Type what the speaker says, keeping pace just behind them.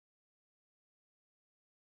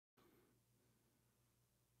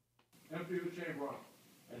Empty the chamber on them.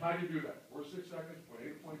 And how do you do that? We're 6 seconds, point A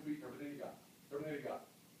to point B, everything you got. Everything you got.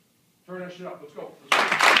 Turn that shit up. Let's go.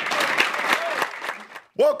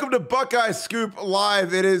 Welcome to Buckeye Scoop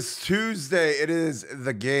Live. It is Tuesday. It is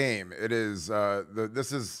the game. It is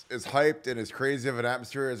this is as hyped and as crazy of an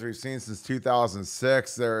atmosphere as we've seen since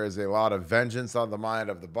 2006. There is a lot of vengeance on the mind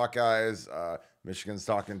of the Buckeyes. Michigan's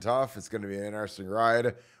talking tough. It's going to be an interesting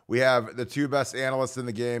ride. We have the two best analysts in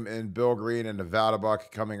the game in Bill Greene and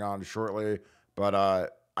Nevadabuck coming on shortly. But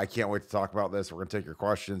I can't wait to talk about this. We're going to take your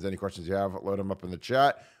questions. Any questions you have, load them up in the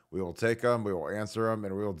chat. We will take them, we will answer them,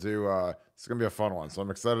 and we will do, it's going to be a fun one. So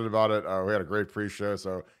I'm excited about it. We had a great pre-show,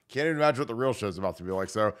 so can't even imagine what the real show is about to be like.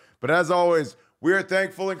 So, but as always, we are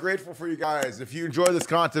thankful and grateful for you guys. If you enjoy this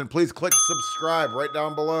content, please click subscribe right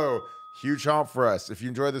down below. Huge help for us. If you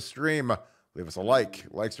enjoy the stream, leave us a like.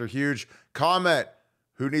 Likes are huge. Comment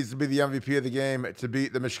who needs to be the MVP of the game to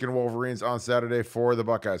beat the Michigan Wolverines on Saturday for the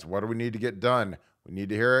Buckeyes. What do we need to get done? We need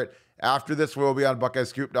to hear it. After this, we'll be on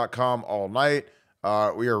BuckeyeScoop.com all night.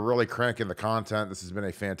 We are really cranking the content. This has been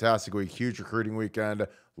a fantastic week, huge recruiting weekend, a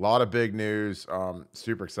lot of big news.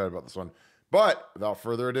 Super excited about this one. But without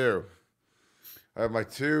further ado, I have my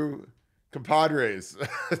two compadres,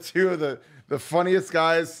 two of the funniest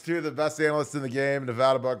guys, two of the best analysts in the game,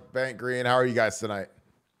 Nevadabuck, Bill Greene. How are you guys tonight?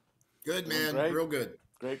 Good, man. Real good.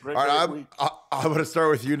 Great All right, week. I'm going to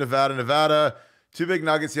start with you, Nevada. Two big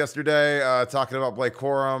nuggets yesterday, talking about Blake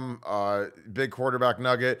Corum, big quarterback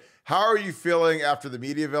nugget. How are you feeling after the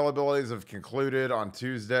media availabilities have concluded on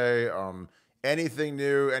Tuesday? Anything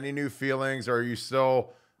new? Any new feelings? Or are you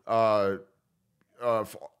still all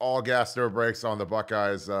gas, no brakes on the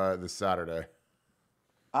Buckeyes this Saturday?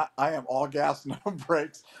 I am all gas, no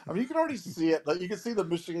brakes. I mean, you can already see it. Like, you can see the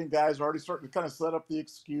Michigan guys are already starting to kind of set up the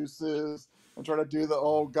excuses and try to do the,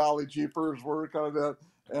 oh, golly jeepers, we're kind of that.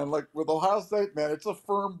 And like with Ohio State, man, it's a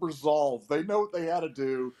firm resolve. They know what they had to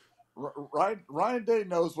do. Ryan Day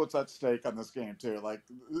knows what's at stake on this game too. Like,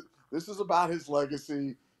 this is about his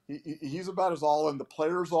legacy. He's about his all in. The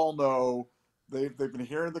players all know. They've been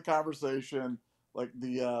hearing the conversation. Like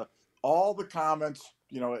all the comments.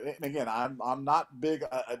 You know, and again, I'm not big.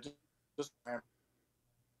 I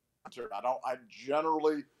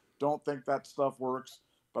generally don't think that stuff works.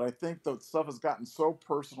 But I think the stuff has gotten so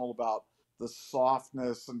personal about the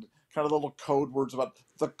softness and kind of the little code words about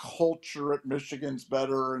the culture at Michigan's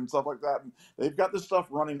better and stuff like that. And they've got this stuff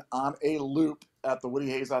running on a loop at the Woody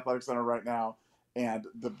Hayes Athletic Center right now. And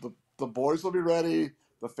the boys will be ready.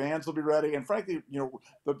 The fans will be ready. And frankly, you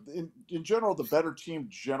know, in general, the better team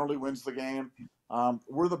generally wins the game.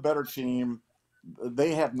 We're the better team.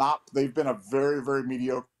 They've been a very, very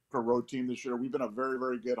mediocre road team this year. We've been a very,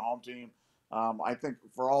 very good home team. I think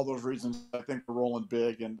for all those reasons, I think we're rolling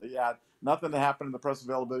big. And yeah, nothing that happened in the press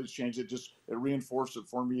availability changed it. It reinforced it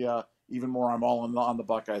for me even more. I'm all in on the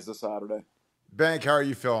Buckeyes this Saturday. Bank, how are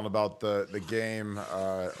you feeling about the game?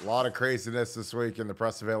 A lot of craziness this week in the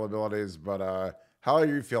press availabilities, but how are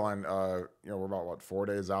you feeling? You know, we're about 4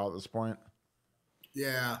 days out at this point.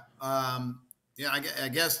 Yeah. I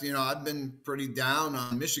guess, you know, I've been pretty down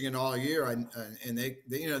on Michigan all year, and they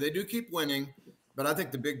you know, they do keep winning, but I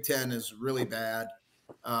think the Big Ten is really bad.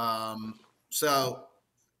 So,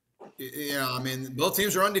 you know, I mean, both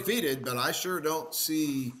teams are undefeated, but I sure don't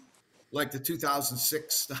see like the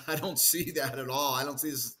 2006. I don't see that at all. I don't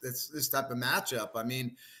see this type of matchup. I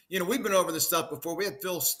mean, you know, we've been over this stuff before. We had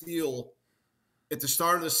Phil Steele at the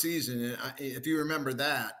start of the season, if you remember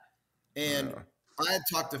that. And I had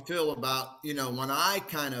talked to Phil about, you know, when I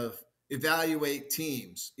kind of evaluate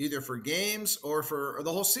teams, either for games or for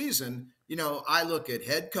the whole season, you know, I look at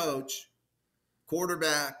head coach,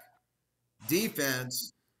 quarterback,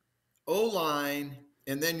 defense, O-line,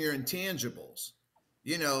 and then your intangibles,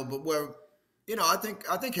 you know, but where, you know, I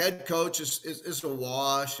think head coach is a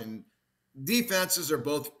wash, and defenses are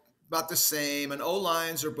both about the same, and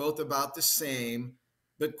O-lines are both about the same,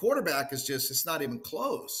 but quarterback is just, it's not even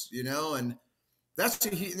close, you know, and that's,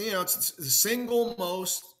 you know, it's the single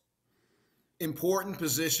most important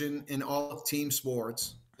position in all of team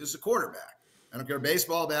sports is the quarterback. I don't care,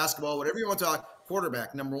 baseball, basketball, whatever you want to talk,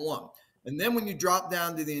 quarterback, number one. And then when you drop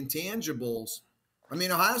down to the intangibles, I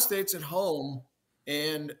mean, Ohio State's at home,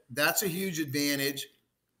 and that's a huge advantage.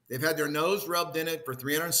 They've had their nose rubbed in it for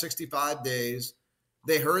 365 days.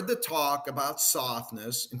 They heard the talk about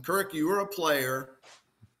softness. And Kirk, you were a player.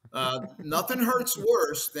 Nothing hurts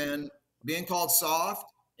worse than being called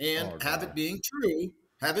soft and have it being true.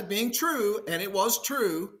 And it was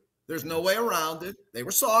true. There's no way around it. They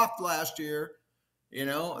were soft last year. You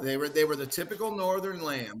know, they were the typical Northern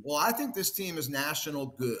lamb. Well, I think this team is national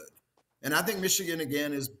good. And I think Michigan,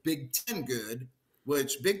 again, is Big Ten good.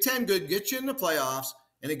 which Big Ten good gets you in the playoffs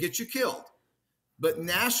and it gets you killed. But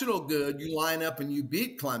national good, you line up and you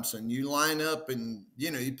beat Clemson. You line up and,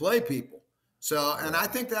 you play people. So, and I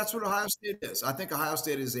think that's what Ohio State is. I think Ohio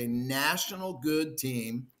State is a national good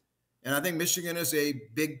team. And I think Michigan is a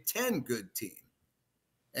Big Ten good team.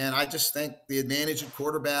 And I just think the advantage at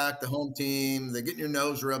quarterback, the home team, they're getting your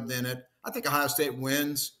nose rubbed in it. I think Ohio State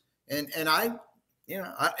wins. And I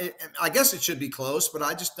guess it should be close, but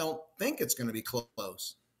I just don't think it's going to be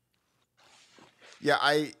close. Yeah,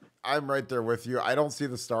 I'm right there with you. I don't see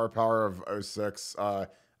the star power of 06. I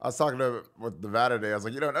was talking with Nevada today. I was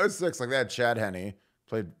like, in 06, like they had Chad Henne,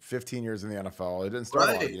 played 15 years in the NFL. He didn't start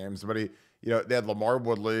a lot of games, but they had Lamar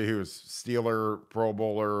Woodley, who was Steeler, Pro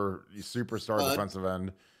Bowler, superstar defensive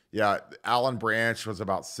end. Yeah, Alan Branch was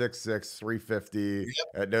about 6'6", 350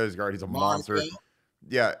 at nose guard. He's a monster.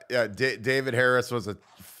 Yeah. David Harris was a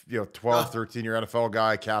 12, 13-year NFL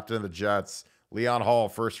guy, captain of the Jets. Leon Hall,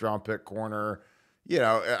 first-round pick corner. They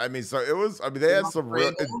had some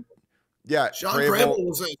real. Sean Grable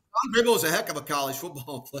was a heck of a college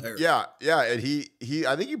football player. Yeah, and he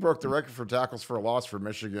I think he broke the record for tackles for a loss for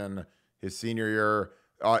Michigan his senior year.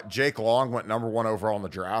 Jake Long went number 1 overall in the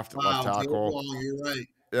draft at left tackle. Long, you're right.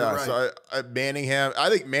 Yeah, so Manningham. I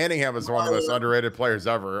think Manningham was one of the most underrated players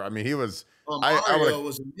ever. I mean, he was. Mario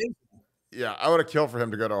was amazing. Yeah, I would have killed for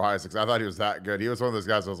him to go to Ohio State because I thought he was that good. He was one of those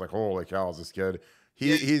guys I was like, holy cow, is this kid?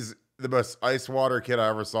 He's the most ice water kid I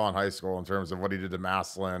ever saw in high school in terms of what he did to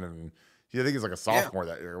Maslin. And I think he's like a sophomore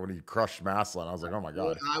that year when he crushed Maslin. I was like, oh my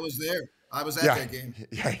God. I was there. I was at that game.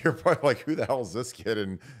 Yeah, you're probably like, who the hell is this kid?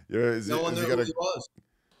 And no one knew who he was.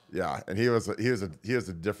 Yeah, and he was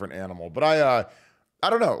a different animal. But I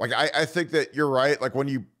don't know. Like I think that you're right. Like when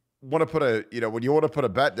you want to put a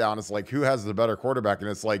bet down, it's like who has the better quarterback, and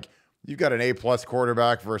it's like you've got an A+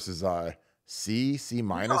 quarterback versus C-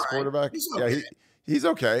 quarterback. He's okay. Yeah, he's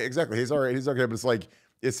okay. Exactly. He's all right. He's okay. But it's like,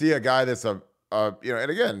 is he a guy that's and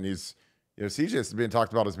again, he's CJ is being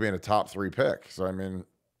talked about as being a top 3 pick. So I mean,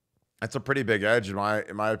 that's a pretty big edge in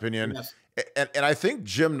my opinion. Yes. And I think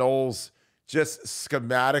Jim Knowles just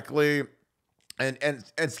schematically and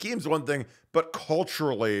scheme's one thing, but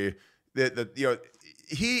culturally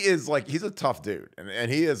he is like, he's a tough dude.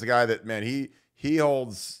 And he is a guy that, man, he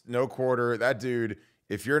holds no quarter. That dude,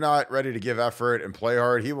 if you're not ready to give effort and play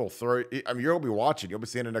hard, he will throw. I mean, you'll be watching. You'll be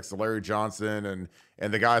seeing it next to Larry Johnson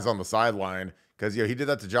and the guys on the sideline because he did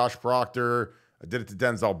that to Josh Proctor, did it to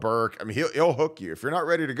Denzel Burke. I mean, he'll hook you if you're not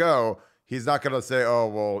ready to go. He's not going to say, oh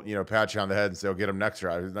well, pat you on the head and say, "I'll get him next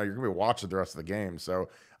drive." No, you're going to be watching the rest of the game. So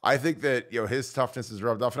I think that his toughness is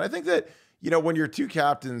rubbed off, and I think that when your 2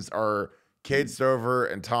 captains are Cade Stover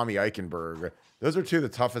and Tommy Eichenberg, those are 2 of the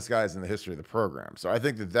toughest guys in the history of the program. So I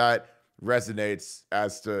think that resonates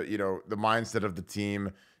as to the mindset of the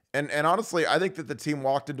team, and honestly, I think that the team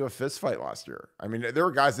walked into a fist fight last year. I mean, there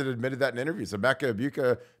were guys that admitted that in interviews. Emeka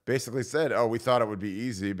Egbuka basically said, "Oh, we thought it would be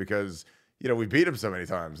easy because we beat him so many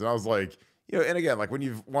times." And I was like, and again, like when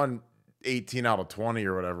you've won 18 out of 20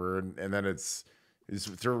 or whatever, and then it's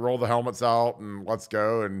to roll the helmets out and let's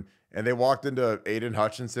go, and they walked into Aiden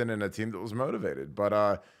Hutchinson and a team that was motivated,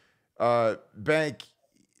 but Bank.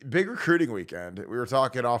 Big recruiting weekend. We were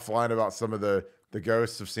talking offline about some of the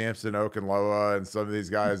ghosts of Samson Okunlola and some of these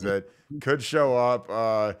guys that could show up.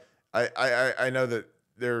 I know that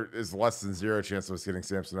there is less than 0 chance of us getting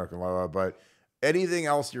Samson Okunlola, but anything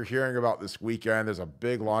else you're hearing about this weekend? There's a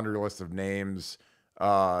big laundry list of names,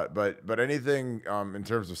 but anything in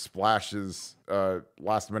terms of splashes,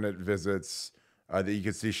 last minute visits that you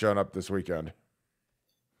could see showing up this weekend?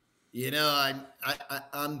 I'm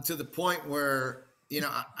to the point where.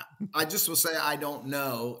 I just will say I don't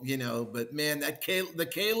know, but man, the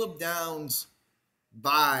Caleb Downs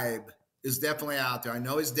vibe is definitely out there. I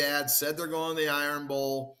know his dad said they're going to the Iron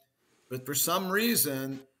Bowl, but for some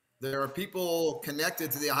reason, there are people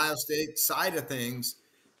connected to the Ohio State side of things.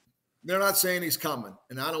 They're not saying he's coming,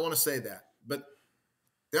 and I don't want to say that, but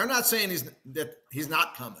they're not saying he's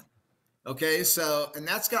not coming. Okay, so and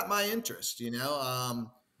that's got my interest.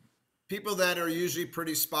 People that are usually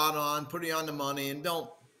pretty spot on, pretty on the money, and don't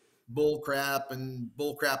bull crap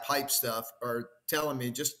hype stuff are telling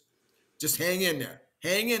me just hang in there.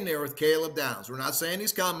 Hang in there with Caleb Downs. We're not saying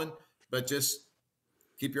he's coming, but just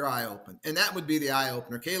keep your eye open. And that would be the eye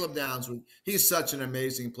opener. Caleb Downs, he's such an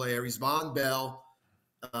amazing player. He's Von Bell.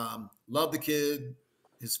 Love the kid,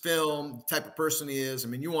 his film, the type of person he is. I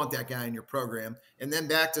mean, you want that guy in your program. And then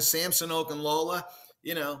back to Samson Okunlola,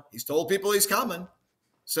 he's told people he's coming.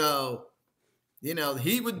 So,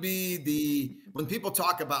 he would be when people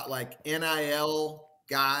talk about like NIL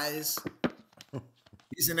guys,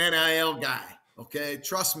 he's an NIL guy. Okay.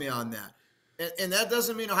 Trust me on that. And that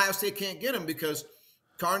doesn't mean Ohio State can't get him, because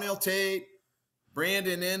Carnell Tate,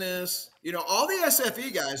 Brandon Ennis, all the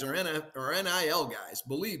SFE guys are NIL guys,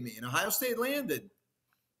 believe me. And Ohio State landed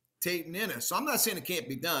Tate and Ennis. So I'm not saying it can't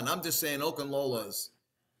be done. I'm just saying Okunlola's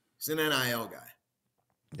an NIL guy.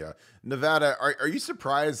 Yeah. Nevada, are you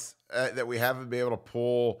surprised that we haven't been able to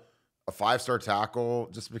pull a 5-star tackle?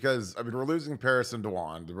 Just because, I mean, we're losing Paris and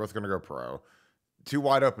Dewan. They're both going to go pro. 2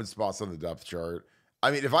 wide open spots on the depth chart.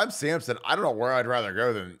 I mean, if I'm Sampson, I don't know where I'd rather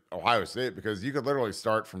go than Ohio State, because you could literally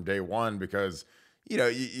start from day one, because,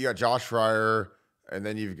 you got Josh Fryer, and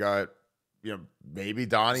then you've got, maybe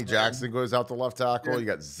Donnie Jackson goes out the left tackle. You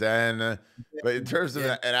got Zen. But in terms of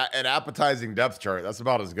an appetizing depth chart, that's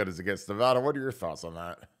about as good as it gets. Nevada, what are your thoughts on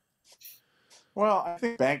that? Well, I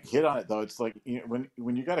think Bank hit on it, though. It's like,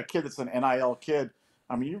 when you got a kid that's an NIL kid,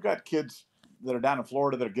 I mean, you've got kids that are down in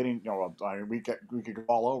Florida that are getting, I mean, we could go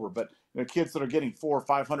all over, but kids that are getting $400,000 or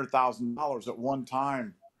 $500,000 at one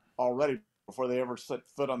time already before they ever set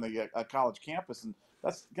foot on the college campus, and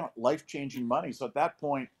that's life-changing money. So at that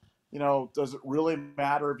point, does it really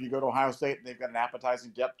matter if you go to Ohio State and they've got an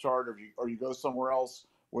appetizing depth chart, or you go somewhere else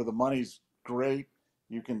where the money's great,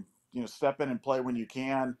 you can step in and play when you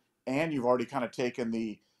can, and you've already kind of taken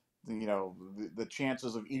the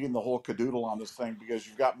chances of eating the whole cadoodle on this thing, because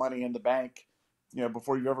you've got money in the bank,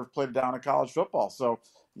 before you ever played down in college football. So,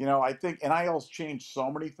 I think NIL's changed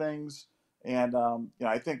so many things. And,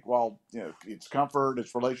 I think, it's comfort,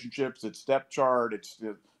 it's relationships, it's depth chart, it's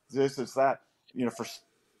this, it's that, for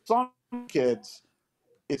some kids,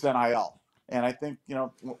 it's NIL. And I think,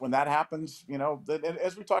 when that happens,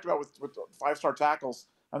 as we talked about with 5-star tackles,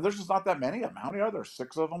 there's just not that many of them. How many are there?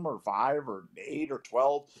 6 of them, or 5, or 8, or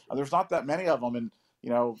 12? There's not that many of them. And,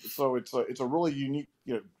 so it's a really unique,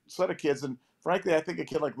 set of kids. And frankly, I think a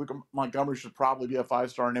kid like Luke Montgomery should probably be a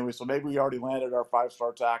 5-star anyway. So maybe we already landed our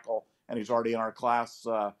 5-star tackle and he's already in our class.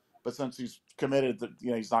 But since he's committed, that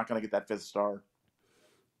he's not going to get that 5th star.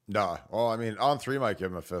 No. Well, I mean, On 3 might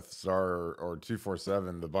give him a 5th star, or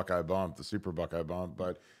 247, the Buckeye bump, the super Buckeye bump.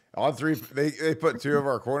 But On 3, they put 2 of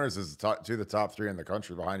our corners as two of the top 3 in the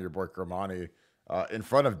country behind your boy Gramani, in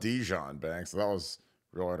front of Dijon Banks. So that was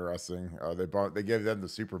real interesting. They gave them the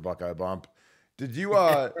super Buckeye bump. Did you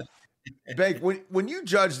Bank, when you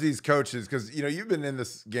judge these coaches, because you've been in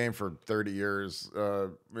this game for 30 years,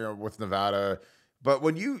 with Nevada, but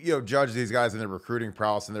when you judge these guys and their recruiting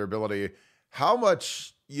prowess and their ability, how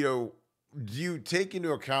much do you take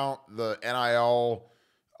into account the NIL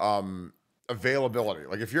availability?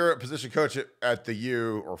 Like, if you're a position coach at the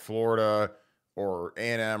U or Florida or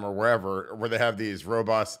A&M or wherever, where they have these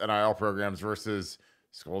robust NIL programs versus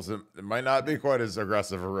schools that might not be quite as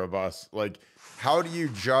aggressive or robust, like, how do you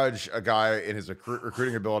judge a guy in his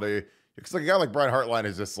recruiting ability? Because like a guy like Brian Hartline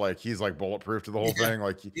is just like, he's like bulletproof to the whole thing.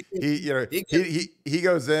 Like he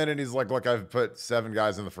goes in and he's like, look, I've put 7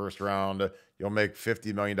 guys in the first round. You'll make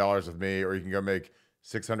 $50 million with me, or you can go make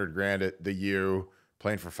 $600,000 at the U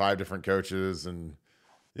playing for 5 different coaches. And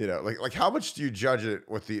like how much do you judge it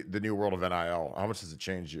with the new world of NIL? How much does it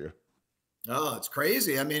change you? Oh, it's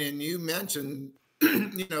crazy. I mean, and you mentioned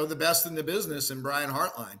the best in the business in Brian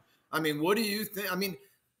Hartline. I mean, what do you think? I mean,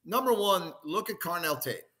 number one, look at Carnell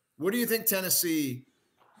Tate. What do you think Tennessee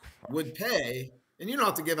would pay? And you don't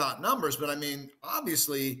have to give out numbers, but I mean,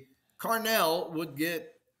 obviously, Carnell would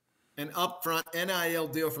get an upfront NIL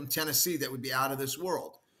deal from Tennessee that would be out of this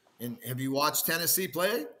world. And have you watched Tennessee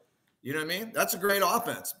play? You know what I mean? That's a great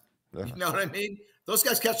offense. Yeah. You know what I mean? Those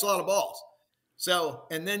guys catch a lot of balls. So,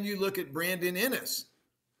 and then you look at Brandon Ennis,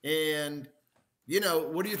 and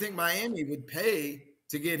what do you think Miami would pay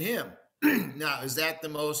to get him? Now, is that the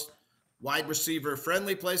most wide receiver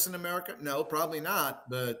friendly place in America? No, probably not.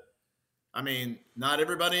 But I mean, not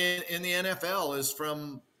everybody in the NFL is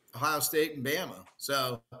from Ohio State and Bama.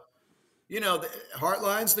 So,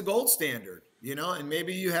 Hartline's the gold standard, and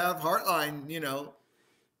maybe you have Hartline,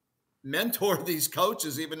 mentor these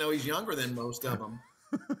coaches, even though he's younger than most of them.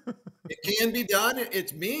 It can be done.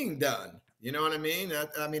 It's being done. You know what I mean?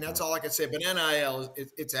 That's all I can say. But NIL,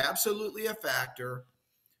 it's absolutely a factor.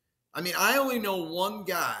 I mean, I only know one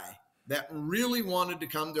guy that really wanted to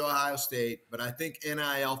come to Ohio State, but I think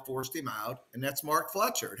NIL forced him out, and that's Mark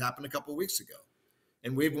Fletcher. It happened a couple of weeks ago.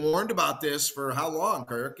 And we've warned about this for how long,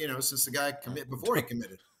 Kirk? Since the guy before he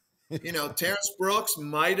committed. Terrence Brooks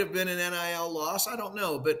might have been an NIL loss. I don't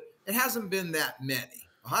know, but it hasn't been that many.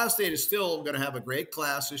 Ohio State is still going to have a great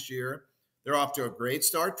class this year. They're off to a great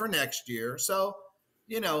start for next year. So,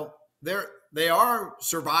 they are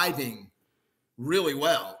surviving really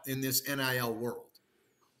well in this NIL world.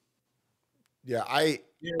 Yeah, I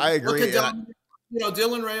agree. Look at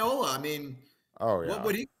Dylan Raiola. I mean, oh yeah, what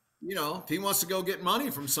would he? if he wants to go get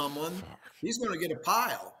money from someone, he's going to get a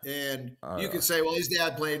pile. And you could say, well, his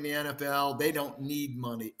dad played in the NFL. They don't need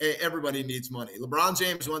money. Everybody needs money. LeBron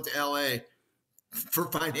James went to L.A.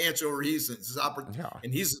 for financial reasons.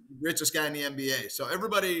 And he's the richest guy in the NBA. So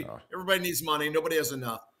everybody needs money. Nobody has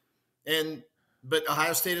enough. But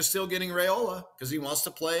Ohio State is still getting Raiola because he wants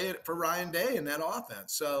to play for Ryan Day in that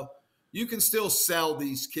offense. So you can still sell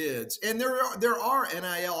these kids. And there are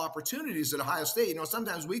NIL opportunities at Ohio State.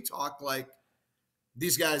 Sometimes we talk like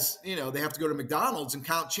these guys, they have to go to McDonald's and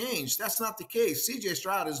count change. That's not the case. CJ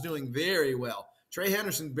Stroud is doing very well. Trey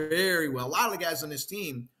Henderson, very well. A lot of the guys on this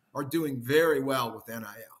team are doing very well with NIL.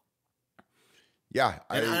 Yeah.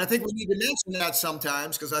 And I think we need to mention that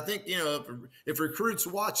sometimes because I think, if recruits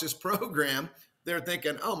watch this program, they're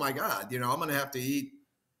thinking, oh, my God, I'm going to have to eat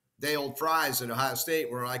day-old fries at Ohio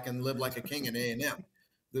State where I can live like a king in A&M.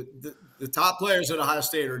 The top players at Ohio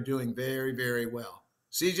State are doing very, very well.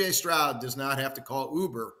 CJ Stroud does not have to call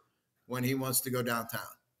Uber when he wants to go downtown.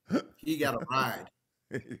 He got a ride.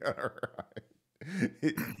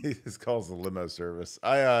 He just calls the limo service.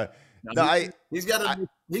 He's got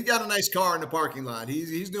a nice car in the parking lot.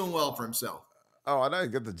 He's doing well for himself. Oh, I know.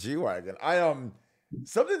 Get the G-Wagon.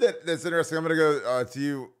 Something that's interesting. I'm going to go to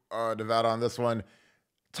you, Nevada, on this one.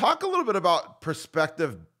 Talk a little bit about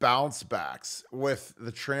prospective bounce backs with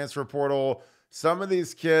the transfer portal. Some of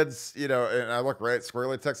these kids, and I look right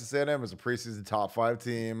squarely at Texas A&M as a preseason top 5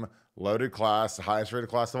 team, loaded class, the highest rated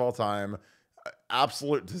class of all time,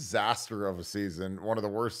 absolute disaster of a season, one of the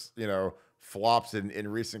worst, flops in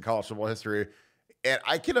recent college football history. And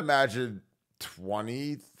I can imagine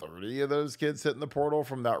 20, 30 of those kids hitting the portal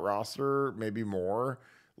from that roster, maybe more.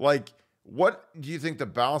 Like, what do you think the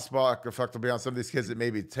bounce back effect will be on some of these kids that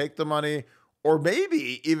maybe take the money, or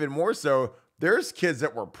maybe even more so, there's kids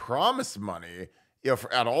that were promised money,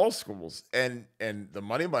 at all schools, and the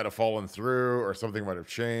money might have fallen through, or something might have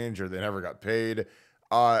changed, or they never got paid.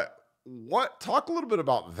 Talk a little bit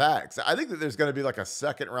about that, because I think that there's going to be like a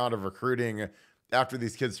second round of recruiting after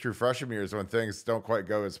these kids' true freshman years when things don't quite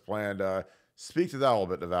go as planned. Speak to that a little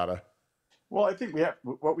bit, Nevada. Well, I think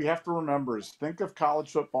what we have to remember is think of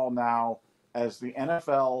college football now as the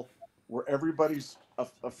NFL, where everybody's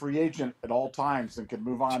a free agent at all times and can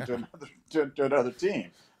move on to another team.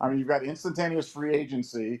 I mean, you've got instantaneous free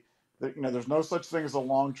agency. There's no such thing as a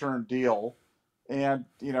long-term deal. And,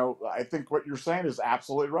 I think what you're saying is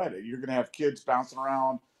absolutely right. You're going to have kids bouncing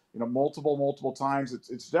around, multiple times.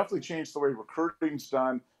 It's definitely changed the way recruiting's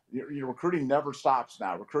done. Recruiting never stops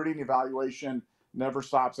now. Recruiting evaluation never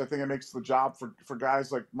stops. I think it makes the job for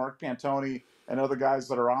guys like Mark Pantoni and other guys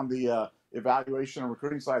that are on the evaluation and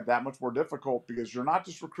recruiting side that much more difficult, because you're not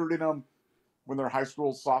just recruiting them when they're high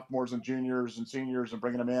school sophomores and juniors and seniors and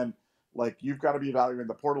bringing them in. Like, you've got to be evaluating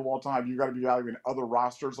the portal all the time. You've got to be evaluating other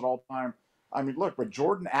rosters at all time. I mean, look, when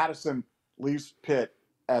Jordan Addison leaves Pitt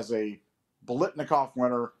as a Biletnikoff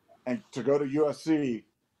winner and to go to USC,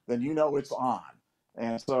 then it's on.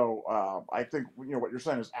 And so I think what you're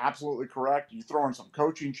saying is absolutely correct. You throw in some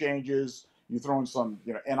coaching changes, you throw in some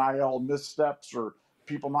NIL missteps or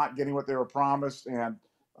people not getting what they were promised. And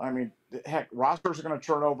I mean, heck, rosters are going to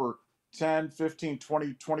turn over 10, 15,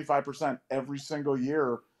 20, 25% every single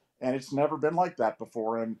year. And it's never been like that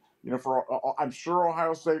before. And, I'm sure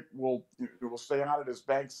Ohio State will stay on it. As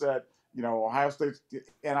Banks said, Ohio State's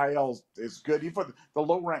NIL is good. Even for the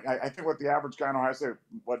low rank, I think what the average guy in Ohio State,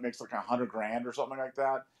 makes like $100,000 or something like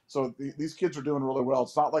that. So these kids are doing really well.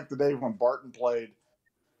 It's not like the day when Barton played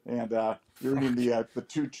and you're eating the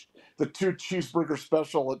two cheeseburger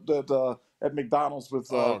special at McDonald's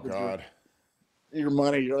with your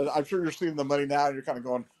money. I'm sure you're seeing the money now, and you're kind of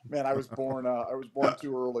going, man, I was born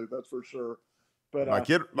too early. That's for sure. But my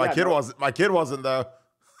kid wasn't though.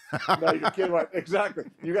 No, your kid was exactly.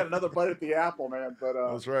 You got another bite at the apple, man. But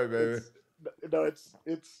that's right, baby.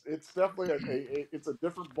 It's definitely it's a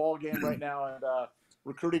different ball game right now, and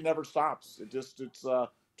recruiting never stops. It's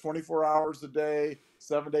 24 hours a day,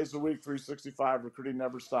 7 days a week, 365. Recruiting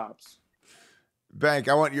never stops. Bank,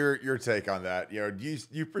 I want your take on that. Do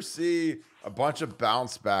you foresee a bunch of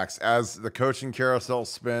bounce backs as the coaching carousel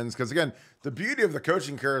spins? Because again, the beauty of the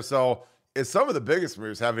coaching carousel is some of the biggest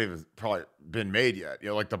moves haven't even probably been made yet.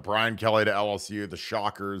 Like the Brian Kelly to LSU, the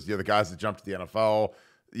Shockers, the guys that jumped to the NFL.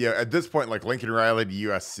 At this point, like Lincoln Riley to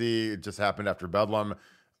USC, it just happened after Bedlam.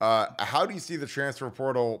 How do you see the transfer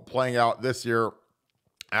portal playing out this year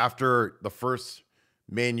after the first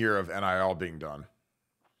main year of NIL being done?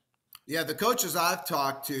 Yeah, the coaches I've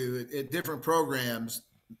talked to at different programs,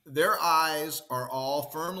 their eyes are all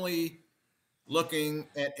firmly looking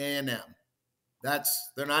at A&M.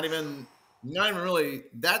 They're not even not even really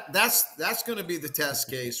that's going to be the test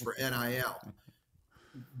case for NIL.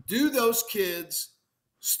 Do those kids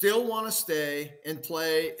still want to stay and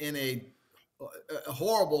play in a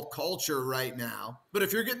horrible culture right now? But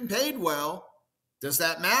if you're getting paid well, does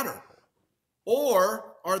that matter?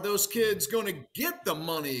 Or are those kids going to get the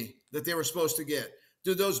money that they were supposed to get?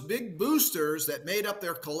 Do those big boosters that made up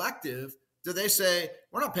their collective, do they say,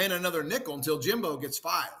 we're not paying another nickel until Jimbo gets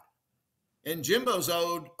fired? And Jimbo's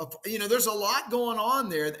owed, there's a lot going on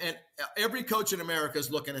there. And every coach in America is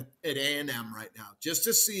looking at A&M right now just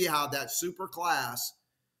to see how that super class,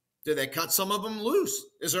 do they cut some of them loose?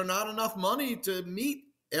 Is there not enough money to meet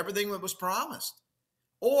everything that was promised?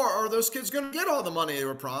 Or are those kids going to get all the money they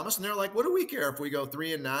were promised? And they're like, what do we care if we go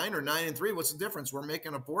 3-9 or 9-3? What's the difference? We're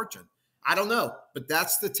making a fortune. I don't know, but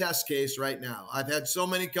that's the test case right now. I've had so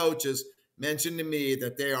many coaches mention to me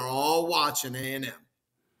that they are all watching A&M.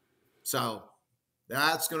 So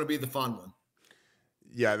that's going to be the fun one.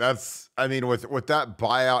 Yeah, with that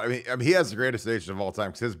buyout, I mean, he has the greatest agent of all time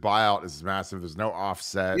because his buyout is massive. There's no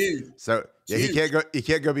offset. Huge. So yeah, he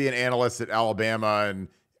can't go be an analyst at Alabama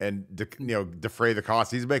and defray the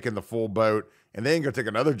cost. He's making the full boat, and they ain't gonna take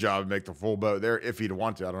another job and make the full boat there if he'd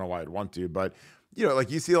want to. I don't know why I'd want to, but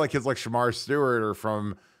like you see like kids like Shamar Stewart or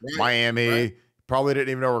from Miami. Right. Probably didn't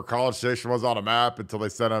even know where College Station was on a map until they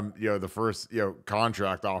sent him, the first,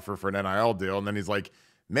 contract offer for an NIL deal. And then he's like,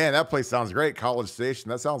 man, that place sounds great. College Station.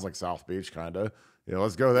 That sounds like South Beach, kind of,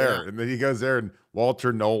 let's go there. Yeah. And then he goes there, and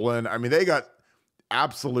Walter Nolan. I mean, they got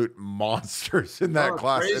absolute monsters in that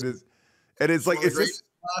class. Crazy. It's like, it's just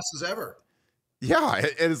classes ever. Yeah.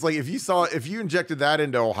 And it's like, if you injected that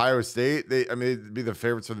into Ohio State, it'd be the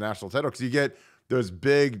favorites for the national title. Cause you get those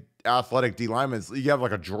big athletic D linemen. You have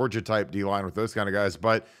like a Georgia type D line with those kind of guys.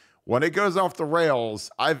 But when it goes off the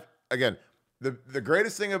rails, the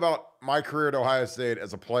greatest thing about my career at Ohio State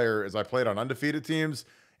as a player is I played on undefeated teams,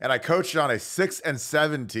 and I coached on a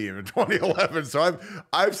 6-7 team in 2011. So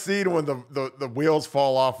I've seen when the wheels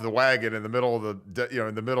fall off the wagon in the middle of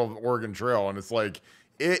in the middle of the Oregon Trail, and it's like,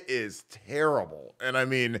 it is terrible. And I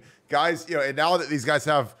mean, guys, and now that these guys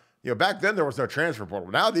have, back then there was no transfer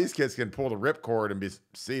portal. Now these kids can pull the ripcord and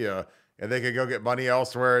see ya, and they can go get money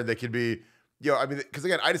elsewhere. They could be, because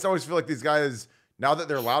again, I just always feel like these guys, now that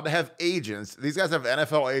they're allowed to have agents, these guys have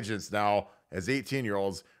NFL agents now as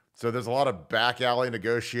 18-year-olds. So there's a lot of back alley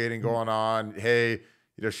negotiating going on. Hey,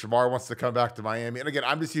 Shamar wants to come back to Miami. And again,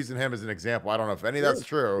 I'm just using him as an example. I don't know if any of that's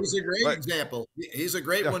true. He's a great example. He's a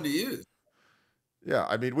great one to use. Yeah.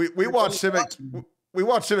 I mean, we watched him at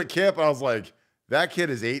camp, and I was like, that kid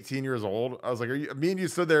is 18 years old. I was like, me and you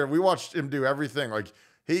stood there and we watched him do everything. Like,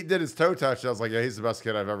 he did his toe touch. I was like, yeah, he's the best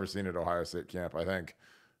kid I've ever seen at Ohio State camp, I think.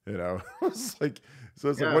 It's like,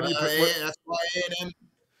 what do you put?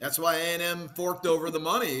 That's why A&M forked over the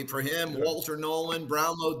money for him. Yeah. Walter Nolan,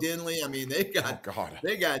 Brownlow Dinley. I mean, they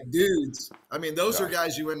got dudes. I mean, those are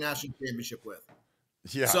guys you win national championship with.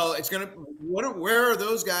 Yeah. So it's where are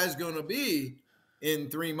those guys going to be in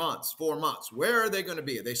 3 months, 4 months? Where are they going to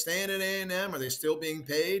be? Are they staying at A&M? Are they still being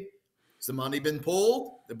paid? Has the money been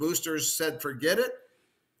pulled? The boosters said, forget it.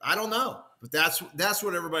 I don't know, but that's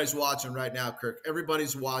what everybody's watching right now, Kirk.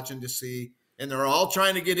 Everybody's watching to see, and they're all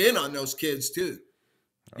trying to get in on those kids too.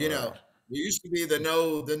 There used to be the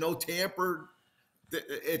no tamper.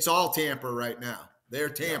 It's all tamper right now. They're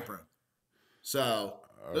tampering. So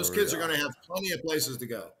those kids are going to have plenty of places to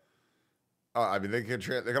go. I mean, they can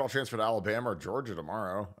all transfer to Alabama or Georgia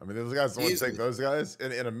tomorrow. I mean, those guys don't take those guys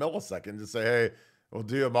in a millisecond. Just say, hey, we'll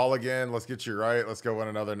do a mulligan. Let's get you right. Let's go win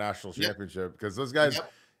another national championship. Because those guys,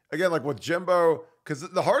 again, like with Jimbo, because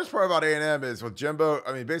the hardest part about A&M is with Jimbo,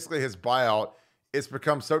 I mean, basically his buyout, it's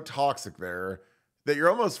become so toxic there that you're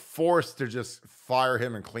almost forced to just fire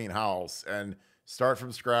him and clean house and start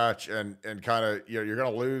from scratch and kind of, you're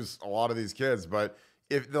going to lose a lot of these kids. But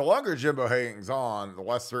if the longer Jimbo hangs on, the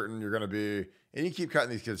less certain you're going to be, and you keep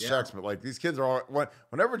cutting these kids checks, but like these kids are all,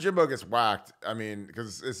 whenever Jimbo gets whacked, I mean,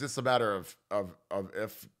 because it's just a matter of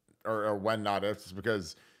if or when, not if, it's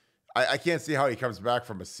because I can't see how he comes back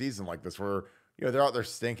from a season like this where, they're out there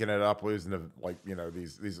stinking it up, losing to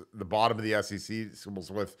the bottom of the SEC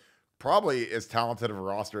schools with probably as talented of a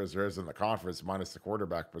roster as there is in the conference, minus the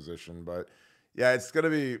quarterback position. But yeah,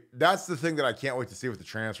 that's the thing that I can't wait to see with the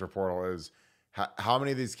transfer portal is how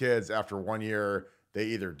many of these kids after 1 year, they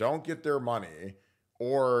either don't get their money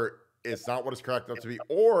or it's not what it's cracked up to be,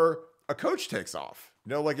 or a coach takes off.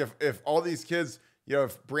 Like if all these kids,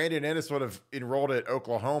 if Brandon Ennis would have enrolled at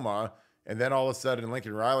Oklahoma and then all of a sudden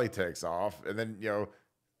Lincoln Riley takes off, and then,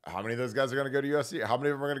 how many of those guys are going to go to USC? How many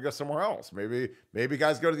of them are going to go somewhere else? Maybe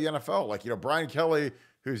guys go to the NFL. Like, Brian Kelly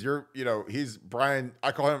who's he's Brian.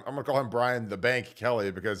 I'm going to call him Brian the Bank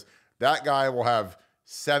Kelly, because that guy will have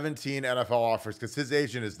 17 NFL offers because his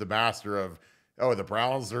agent is the master of, oh, the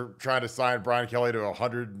Browns are trying to sign Brian Kelly to a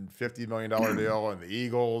 $150 million deal, and the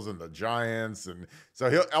Eagles and the Giants. And so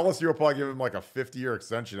LSU will probably give him like a 50-year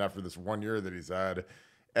extension after this 1 year that he's had.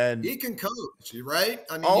 And he can coach, right?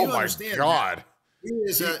 I mean, oh you my understand God.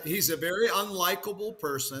 He's a very unlikable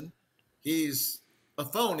person. He's a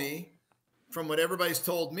phony from what everybody's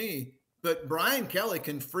told me, but Brian Kelly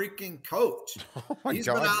can freaking coach. Oh He's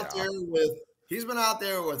been out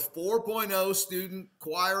there with 4.0 student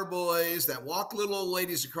choir boys that walk little old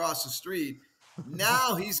ladies across the street.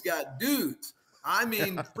 Now he's got dudes. I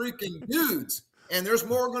mean, freaking dudes. And there's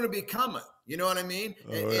more going to be coming. You know what I mean?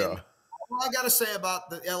 And all I got to say about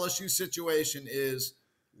the LSU situation is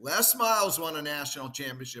Les Miles won a national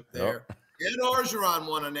championship there. Ed Orgeron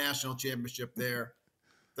won a national championship there.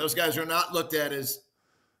 Those guys are not looked at as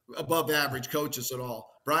above average coaches at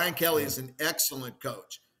all. Brian Kelly is an excellent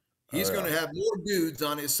coach. He's going to have more dudes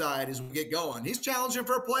on his side as we get going. He's challenging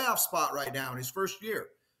for a playoff spot right now in his first year.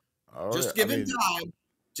 Give him time.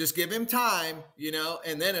 Just give him time,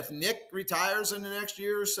 and then if Nick retires in the next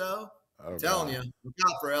year or so, I'm telling you, look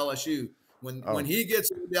out for LSU. When he gets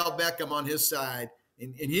Odell Beckham on his side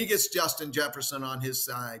and he gets Justin Jefferson on his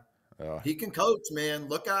side, he can coach, man.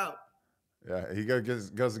 Look out. Yeah, he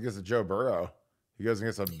goes against a Joe Burrow. He goes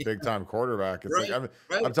against a big-time quarterback. It's right.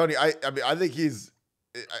 I'm telling you, I think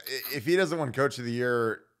if he doesn't win Coach of the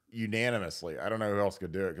Year unanimously, I don't know who else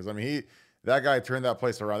could do it, because that guy turned that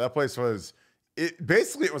place around. That place was it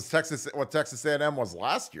was what Texas A&M was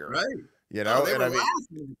last year, right?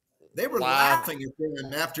 They were laughing at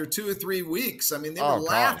him after 2 or 3 weeks. I mean, they were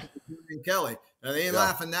laughing at Kelly. They ain't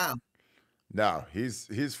laughing now. No,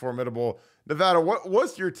 he's formidable. Nevada,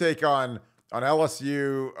 what's your take on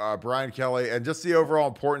LSU, Brian Kelly, and just the overall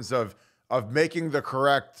importance of making the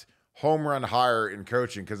correct home run hire in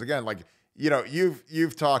coaching? Because again,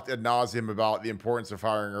 you've talked ad nauseum about the importance of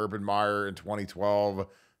hiring Urban Meyer in 2012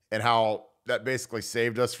 and how that basically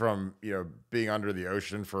saved us from being under the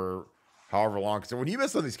ocean for however long. So when you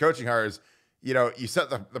miss on these coaching hires, you set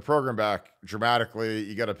the program back dramatically.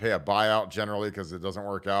 You got to pay a buyout generally because it doesn't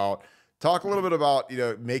work out. Talk a little bit about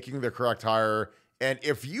making the correct hire, and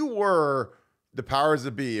if you were the powers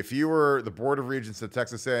that be, if you were the Board of Regents at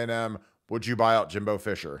Texas A&M, would you buy out Jimbo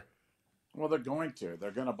Fisher? Well, they're going to.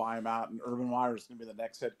 They're going to buy him out, and Urban Meyer is going to be the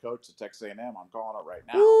next head coach at Texas A&M. I'm calling it right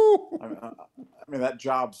now. I mean, that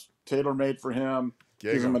job's tailor-made for him.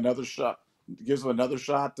 Gives him another shot. Gives him another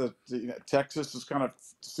shot. Texas is kind of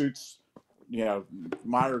suits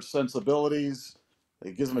Meyer's sensibilities.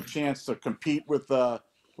 It gives him a chance to compete with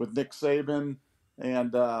Nick Saban.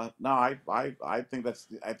 And I think that's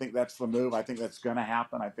the move. I think that's going to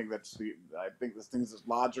happen. I think this thing is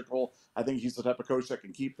logical. I think he's the type of coach that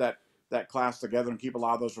can keep that class together and keep a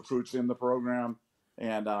lot of those recruits in the program.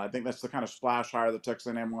 And I think that's the kind of splash hire that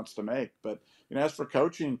Texas A&M wants to make. But as for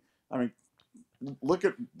coaching, I mean, look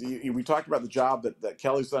at we talked about the job that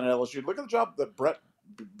Kelly's done at LSU. Look at the job that Brett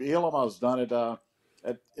Bielema has done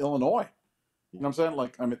at Illinois. You know what I'm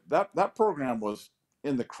saying? That program was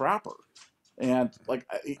in the crapper. And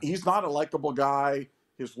he's not a likable guy.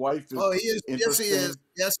 His wife is. Oh, he is. Yes, he is.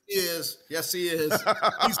 Yes, he is. Yes, he is.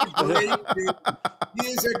 He's a great dude. He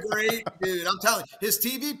is a great dude. I'm telling you, his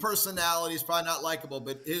TV personality is probably not likable,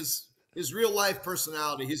 but his real life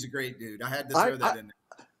personality, he's a great dude. I had to throw that in there.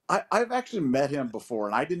 I've actually met him before,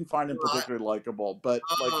 and I didn't find him particularly likable. But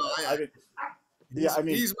he's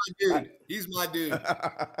my dude. He's my dude.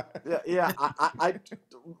 I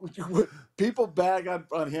people bag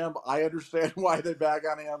on him. I understand why they bag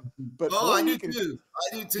on him. But I do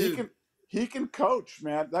too. He can coach,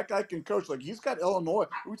 man. That guy can coach. He's got Illinois.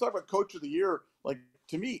 We talk about Coach of the Year.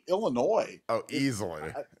 To me, Illinois. Oh, easily.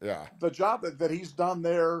 Yeah. The job that he's done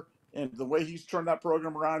there and the way he's turned that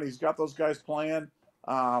program around, he's got those guys playing.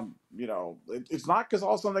 It's not because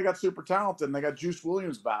all of a sudden they got super talented and they got Juice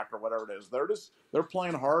Williams back or whatever it is. They're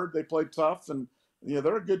playing hard. They play tough, and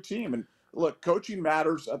they're a good team. And look, coaching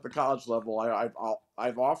matters at the college level.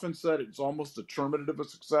 I've often said it's almost determinative of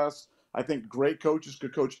success. I think great coaches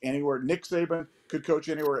could coach anywhere. Nick Saban could coach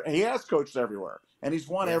anywhere. He has coached everywhere, and he's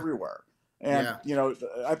won everywhere. And,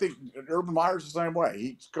 I think Urban Meyer's the same way.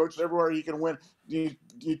 He's coached everywhere he can win. He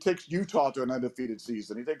takes Utah to an undefeated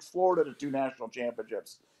season. He takes Florida to 2 national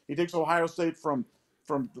championships. He takes Ohio State from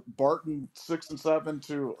Barton 6-7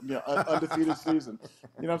 to undefeated season.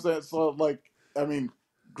 You know what I'm saying? So,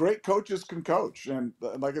 great coaches can coach. And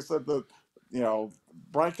like I said,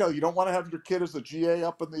 Brian Kelly, you don't want to have your kid as a GA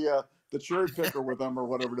up in the cherry picker with them or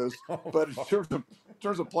whatever it is. But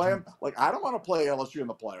terms of playing, like, I don't want to play LSU in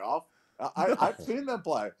the playoff. I've seen them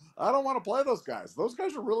play. I don't want to play those guys. Those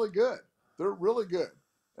guys are really good. They're really good.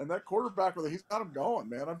 And that quarterback, he's got them going,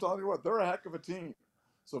 man. I'm telling you what, they're a heck of a team.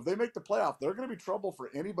 So if they make the playoff, they're going to be trouble for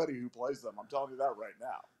anybody who plays them. I'm telling you that right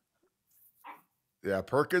now. Yeah,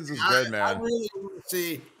 Perkins is good, man.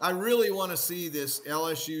 I really want to see this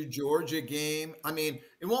LSU Georgia game. I mean,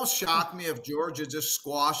 it won't shock me if Georgia just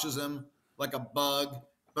squashes them like a bug.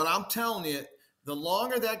 But I'm telling you, the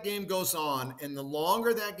longer that game goes on and the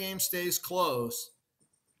longer that game stays close,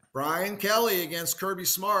 Brian Kelly against Kirby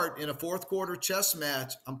Smart in a fourth quarter chess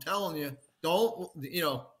match, I'm telling you,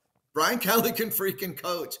 Brian Kelly can freaking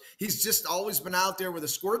coach. He's just always been out there with a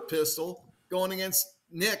squirt pistol going against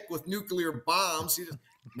Nick with nuclear bombs.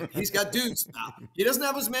 He's got dudes now. He doesn't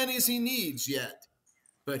have as many as he needs yet,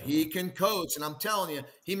 but he can coach. And I'm telling you,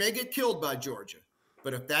 he may get killed by Georgia.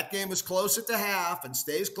 But if that game is close at the half and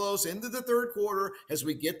stays close into the third quarter, as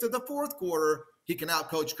we get to the fourth quarter, he can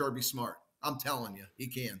outcoach Kirby Smart. I'm telling you, he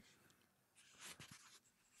can.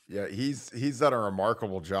 Yeah, he's done a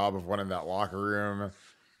remarkable job of winning that locker room.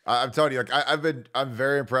 I'm telling you, like I'm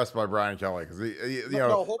very impressed by Brian Kelly because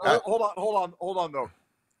hold on though.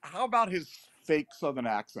 How about his fake Southern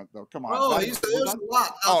accent though? Come on. Oh, there's a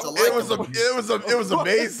lot. It was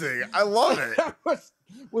amazing. I love it.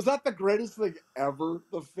 Was that the greatest thing ever?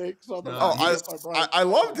 The fake Southern accent. I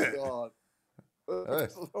loved it. So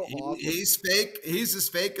awesome. He's fake. He's as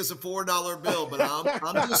fake as a $4 bill. But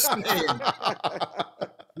I'm just saying,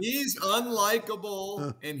 he's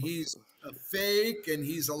unlikable and he's a fake and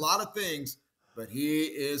he's a lot of things. But he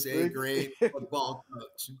is a great football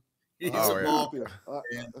coach. He's a ball coach.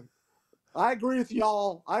 I agree with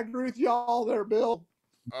y'all. There, Bill.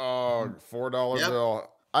 Oh, $4 bill.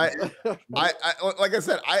 I like I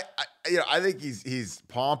said, I think he's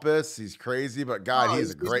pompous, he's crazy, but God,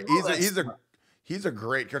 he's a great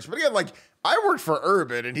coach. But again, like I worked for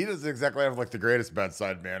Urban, and he doesn't exactly have like the greatest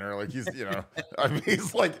bedside manner. Like he's, I mean,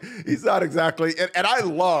 he's not exactly. And I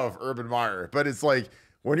love Urban Meyer, but it's like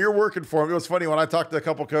when you're working for him. It was funny when I talked to a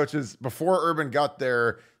couple coaches before Urban got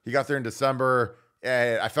there. He got there in December,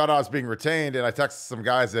 and I found out I was being retained, and I texted some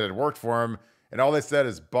guys that had worked for him. And all they said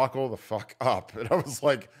is buckle the fuck up. And I was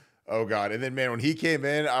like, oh God. And then, man, when he came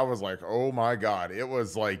in, I was like, oh my God. It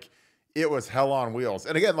was hell on wheels.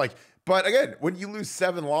 And again, but when you lose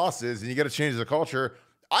 7 losses and you got to change the culture,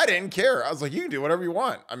 I didn't care. I was like, you can do whatever you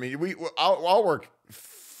want. I mean, I'll work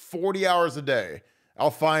 40 hours a day. I'll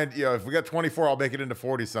find, if we got 24, I'll make it into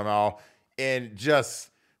 40 somehow. And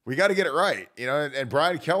we got to get it right. And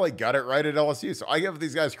Brian Kelly got it right at LSU. So I give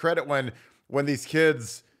these guys credit when these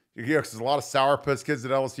kids, because there's a lot of sourpuss kids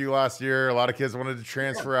at LSU last year. A lot of kids wanted to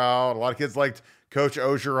transfer out. A lot of kids liked Coach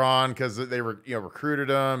Ogeron because they were, recruited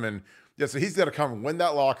him. And so he's got to come and win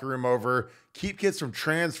that locker room over, keep kids from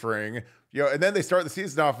transferring, and then they start the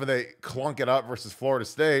season off and they clunk it up versus Florida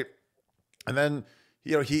State. And then,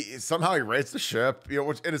 he somehow he rights the ship,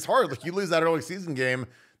 and it's hard. Like you lose that early season game,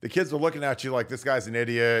 the kids are looking at you like this guy's an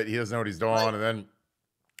idiot. He doesn't know what he's doing. Right.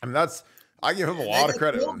 And then, I give him a lot of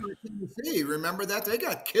credit. Tennessee, remember that? They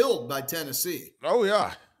got killed by Tennessee. Oh,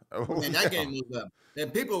 yeah. That game was up.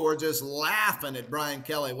 And people were just laughing at Brian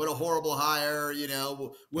Kelly. What a horrible hire.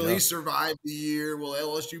 Will he survive the year? Will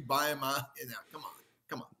LSU buy him out? Come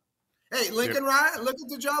on. Hey, Lincoln Riley, look at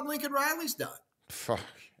the job Lincoln Riley's done.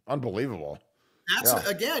 Unbelievable. That's,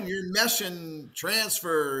 again, you're meshing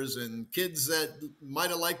transfers and kids that might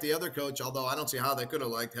have liked the other coach, although I don't see how they could have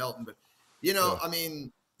liked Helton. But, I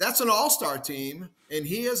mean – that's an all-star team, and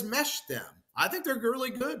he has meshed them. I think they're really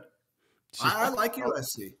good. I like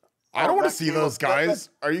USC. I don't want to see those guys.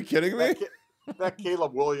 Are you kidding me? That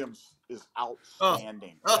Caleb Williams is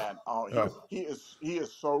outstanding, man. He is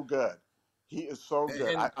so good. He is so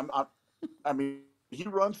good. I mean, he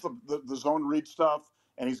runs the zone read stuff,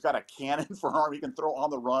 and he's got a cannon for arm he can throw on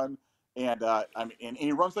the run, and and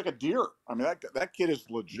he runs like a deer. I mean, that kid is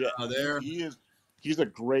legit. He's a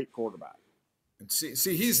great quarterback.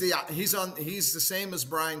 See, he's the same as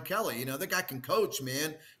Brian Kelly. The guy can coach,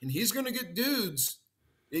 man, and he's going to get dudes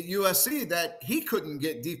at USC that he couldn't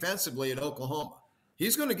get defensively at Oklahoma.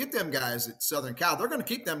 He's going to get them guys at Southern Cal. They're going to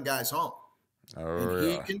keep them guys home.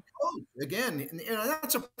 He can coach again.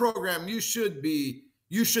 That's a program you should be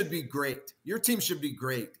great. Your team should be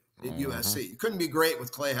great at USC. You couldn't be great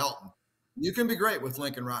with Clay Helton. You can be great with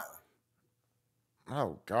Lincoln Riley.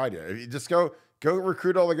 Oh God, yeah. You just go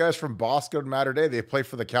recruit all the guys from Bosco and Mater Dei. They play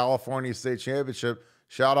for the California State Championship.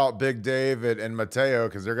 Shout out Big Dave and Mateo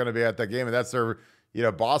because they're going to be at that game. And that's their,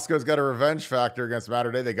 Bosco's got a revenge factor against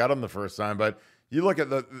Mater Dei. They got them the first time. But you look at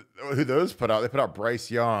who those put out. They put out Bryce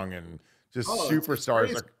Young and just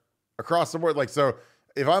superstars across the board. So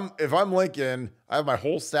if I'm Lincoln, I have my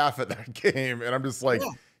whole staff at that game, and I'm just like,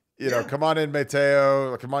 come on in,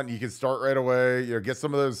 Mateo. Come on, you can start right away. Get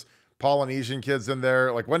some of those Polynesian kids in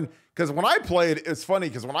there. Because when I played, it's funny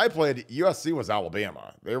because when I played, USC was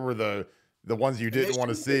Alabama. They were the ones you didn't want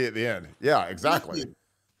to see at the end. Yeah, exactly.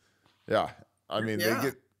 Yeah, I mean they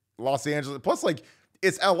get Los Angeles. Plus,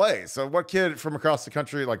 it's LA. So what kid from across the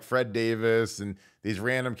country like Fred Davis and these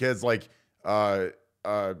random kids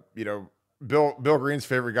Bill Greene's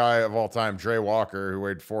favorite guy of all time, Dre Walker, who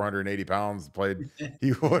weighed 480 pounds,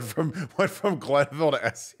 he went from Glenville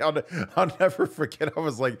to SC. I'll never forget. I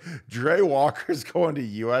was like, Dre Walker's going to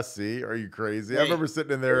USC. Are you crazy? I remember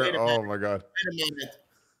sitting in there. Oh my God. Wait a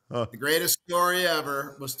minute. The greatest story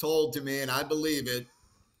ever was told to me, and I believe it.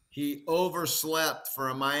 He overslept for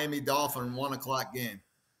a Miami Dolphin 1 o'clock game.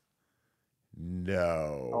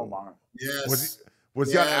 No. Oh my. Yes.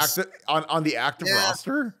 Was he on the active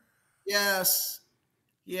roster? Yes.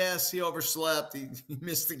 Yes, he overslept. He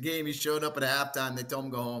missed the game. He showed up at halftime. They told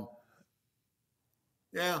him to go home.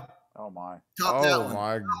 Yeah. Oh my. Top that one. Oh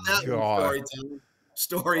my Top God.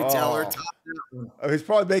 Storyteller. Oh. Top that one. He's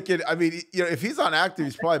probably making, if he's on active,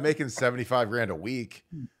 he's probably making $75,000 a week.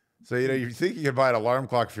 So, you think you could buy an alarm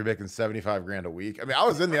clock if you're making $75,000 a week. I mean, I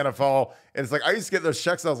was in the NFL and it's like, I used to get those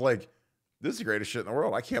checks. I was like, this is the greatest shit in the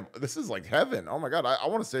world. This is like heaven. Oh my God. I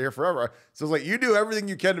want to stay here forever. So it's like, you do everything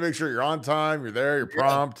you can to make sure you're on time. You're there. You're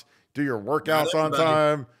prompt. Do your workouts on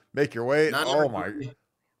time. Make your weight.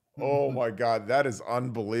 Oh my God. That is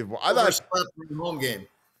unbelievable. I thought the home game.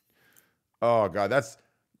 Oh God.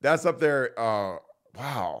 That's up there.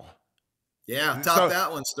 Wow. Yeah. Top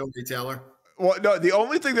that one, storyteller. Well, no, the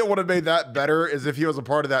only thing that would have made that better is if he was a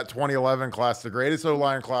part of that 2011 class, the greatest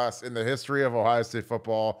O-line class in the history of Ohio State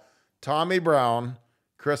football. Tommy Brown,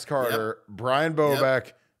 Chris Carter, Brian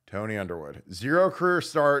Bobeck, Tony Underwood. 0 career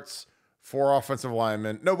starts, 4 offensive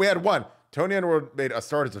linemen. No, we had 1. Tony Underwood made a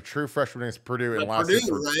start as a true freshman against Purdue and lasted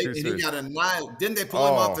for 2 seasons. And he got a mile. Didn't they pull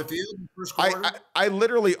him off the field in the first quarter? I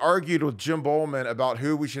literally argued with Jim Bowman about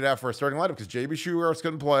who we should have for a starting lineup because JB Schuhartz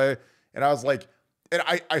couldn't play. And I was like, and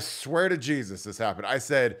I swear to Jesus this happened. I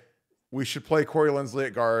said, we should play Corey Linsley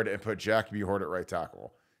at guard and put Jack Buhort at right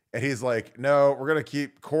tackle. And he's like, no, we're going to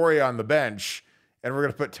keep Corey on the bench and we're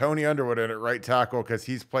going to put Tony Underwood in at right tackle because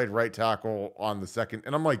he's played right tackle on the second.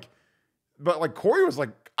 And I'm like, but Corey was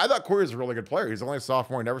I thought Corey was a really good player. He's only a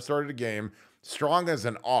sophomore. He never started a game. Strong as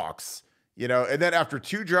an ox, And then after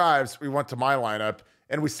 2 drives, we went to my lineup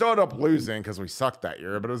and we still ended up losing because we sucked that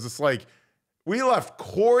year. But it was just we left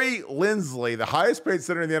Corey Linsley, the highest paid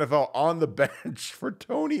center in the NFL, on the bench for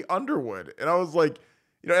Tony Underwood. And I was like,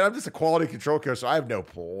 and I'm just a quality control coach, so I have no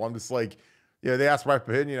pull. I'm just they asked my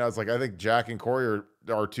opinion. I was like, I think Jack and Corey are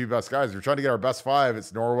our 2 best guys. We're trying to get our best 5.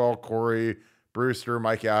 It's Norwell, Corey, Brewster,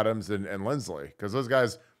 Mike Adams, and Linsley. Because those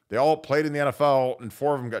guys, they all played in the NFL, and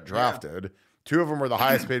 4 of them got drafted. 2 of them were the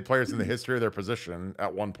highest paid players in the history of their position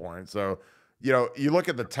at one point. So, you look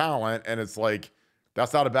at the talent, and it's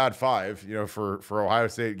that's not a bad 5, for Ohio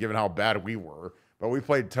State, given how bad we were. But we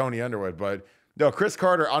played Tony Underwood. But no, Chris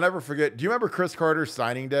Carter, I'll never forget. Do you remember Chris Carter's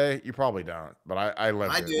signing day? You probably don't, but I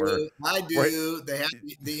lived it. I do. They had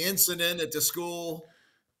the incident at the school.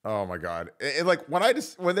 Oh my God. And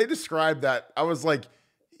when they described that, I was like,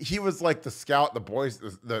 he was the scout, the boys,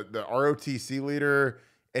 the ROTC leader.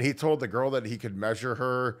 And he told the girl that he could measure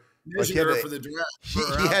her. Measure her for the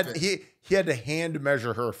dress. He had to hand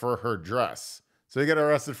measure her for her dress. So he got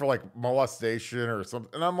arrested for molestation or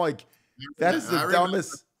something. And I'm like, that was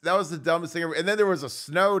the dumbest thing ever. And then there was a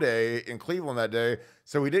snow day in Cleveland that day.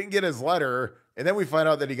 So we didn't get his letter. And then we find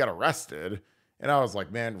out that he got arrested. And I was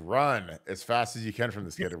like, man, run as fast as you can from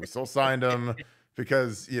this kid. And we still signed him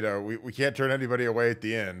because, we can't turn anybody away at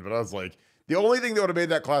the end. But I was like, the only thing that would have made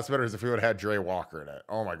that class better is if we would have had Dre Walker in it.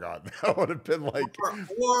 Oh my God. That would have been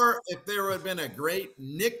or if there would have been a great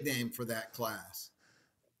nickname for that class.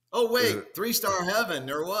 Oh, wait, 3-star heaven.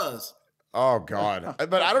 There was. Oh God.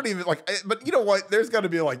 But I don't even but you know what? There's got to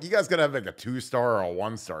be you guys got to have a 2-star or a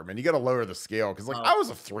 1-star, man. You got to lower the scale. Cause I was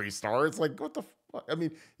a 3-star. It's what the fuck? I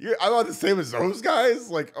mean, I'm not the same as those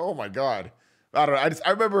guys. Oh my God. I don't know. I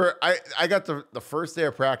remember I got the first day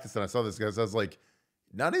of practice and I saw this guys. I was like,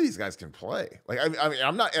 none of these guys can play. I mean,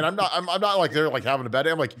 I'm not they're having a bad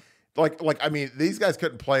day. I'm I mean, these guys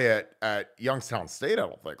couldn't play at Youngstown State. I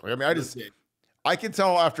don't think. I can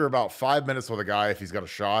tell after about 5 minutes with a guy if he's got a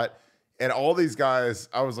shot. And all these guys,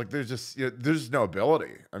 I was like, there's just no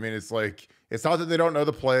ability. I mean, it's it's not that they don't know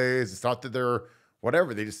the plays. It's not that they're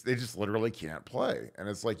whatever. They just literally can't play. And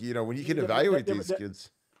it's when you can evaluate these kids.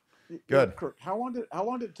 Good. Kirk, how long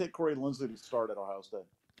did it take Corey Linsley to start at Ohio State?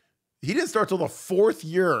 He didn't start till the 4th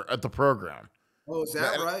year at the program. Oh, is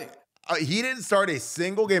that right? He didn't start a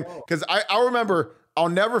single game Oh. because I remember, I'll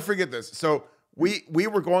never forget this. So we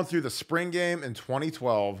were going through the spring game in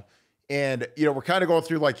 2012, and we're kind of going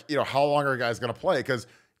through like, how long are guys going to play? Because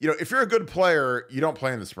if you're a good player, you don't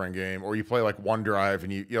play in the spring game, or you play like one drive,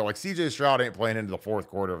 and like CJ Stroud ain't playing into the fourth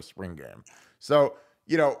quarter of a spring game. So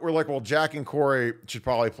we're like, well, Jack and Corey should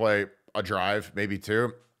probably play a drive, maybe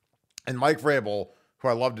two. And Mike Vrabel, who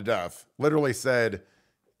I love to death, literally said,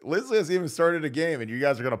 Leslie hasn't even started a game, and you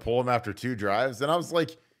guys are going to pull him after two drives. And I was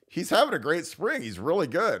like, he's having a great spring. He's really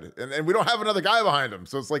good. And we don't have another guy behind him.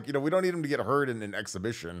 So it's like, we don't need him to get hurt in an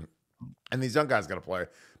exhibition. And these young guys got to play.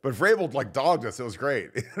 But Vrabel like dogged us. It was great.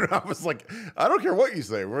 I was like, I don't care what you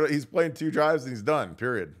say. He's playing two drives and he's done,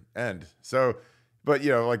 period. End. So, but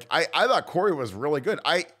like I thought Corey was really good.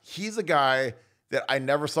 He's a guy that I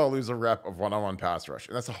never saw lose a rep of one-on-one pass rush.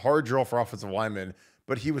 And that's a hard drill for offensive linemen.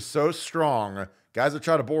 But he was so strong. Guys would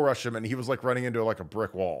try to bull rush him, and he was like running into like a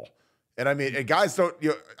brick wall. And I mean, and guys don't,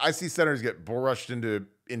 I see centers get bull rushed into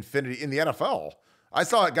infinity in the NFL. I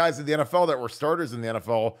saw guys in the NFL that were starters in the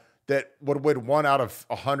NFL that would win 1 out of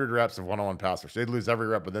 100 reps of one-on-one pass rush. They'd lose every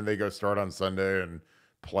rep, but then they go start on Sunday and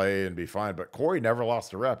play and be fine. But Corey never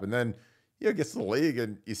lost a rep. And then, gets to the league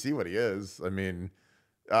and you see what he is. I mean,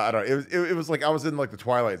 I don't know. It was like I was in like the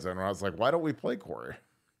twilight zone where I was like, why don't we play Corey?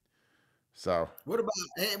 So what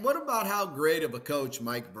about how great of a coach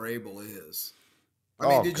Mike Vrabel is? I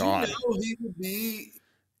mean, did you know he would be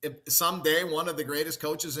someday one of the greatest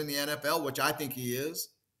coaches in the NFL, which I think he is?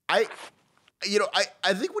 I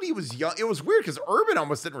think when he was young, it was weird because Urban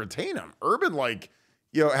almost didn't retain him. Urban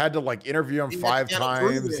had to like interview him 5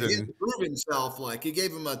 times and he had to prove himself. Like he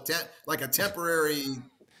gave him a temporary,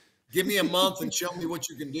 give me a month and show me what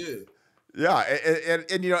you can do. Yeah,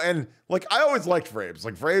 and like I always liked Vrabes.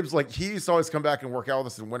 Like Vrabes, like he used to always come back and work out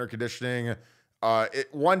with us in winter conditioning.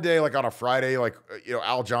 One day, like on a Friday, like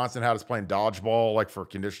Al Johnson had us playing dodgeball, like for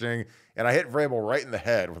conditioning, and I hit Vrabel right in the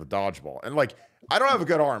head with a dodgeball. And like I don't have a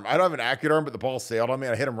good arm, I don't have an accurate arm, but the ball sailed on me.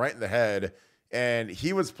 And I hit him right in the head, and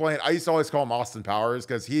he was playing. I used to always call him Austin Powers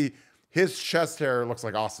because his chest hair looks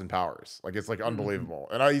like Austin Powers. Like it's like unbelievable.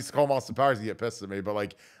 And I used to call him Austin Powers. He get pissed at me, but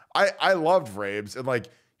like I loved Vrabes, and like.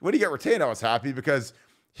 When he got retained, I was happy because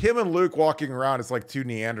him and Luke walking around, it's like 2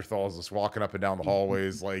 Neanderthals just walking up and down the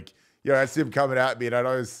hallways. Like, I see him coming at me, and I'd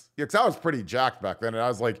always, because I was pretty jacked back then. And I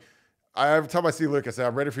was like, every time I see Luke, I say,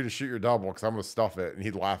 I'm ready for you to shoot your double because I'm going to stuff it. And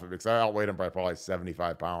he'd laugh at me because I outweighed him by probably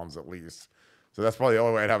 75 pounds at least. So that's probably the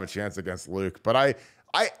only way I'd have a chance against Luke. But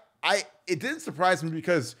it didn't surprise me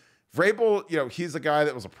because Vrabel, he's a guy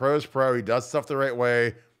that was a pro's pro. He does stuff the right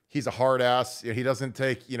way. He's a hard ass. He doesn't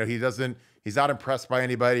take, he's not impressed by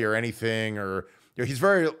anybody or anything, or he's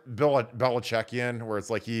very Bill Belichickian, where it's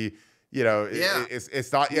like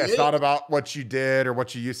it's not about what you did or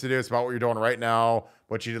what you used to do. It's about what you're doing right now,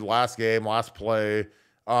 what you did last game, last play.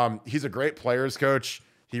 He's a great players coach.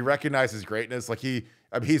 He recognizes greatness. Like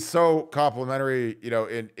he's so complimentary,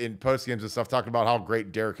 in post games and stuff, talking about how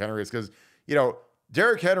great Derrick Henry is because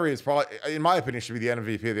Derrick Henry is probably, in my opinion, should be the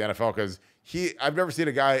MVP of the NFL because I've never seen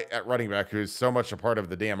a guy at running back who's so much a part of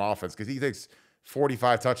the damn offense because he takes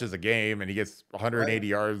 45 touches a game and he gets 180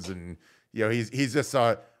 yards and he's just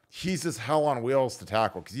hell on wheels to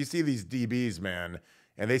tackle because you see these DBs, man,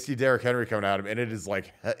 and they see Derrick Henry coming at him and it's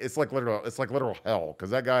like literal hell because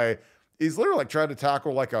that guy, he's literally like trying to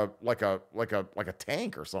tackle like a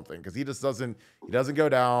tank or something because he doesn't go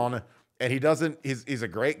down. And he's a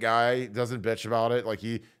great guy. He doesn't bitch about it. Like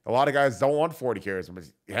a lot of guys don't want 40 carries, but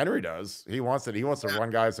Henry does. He wants it. He wants to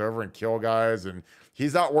run guys over and kill guys. And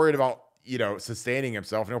he's not worried about, sustaining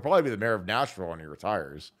himself. And he'll probably be the mayor of Nashville when he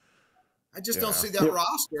retires. I just don't see that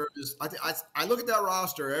roster. I look at that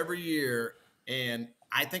roster every year and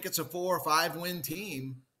I think it's a 4 or 5 win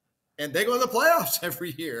team and they go to the playoffs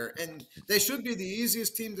every year and they should be the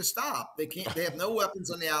easiest team to stop. They have no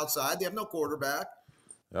weapons on the outside. They have no quarterback.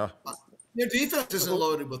 Yeah. Their defense isn't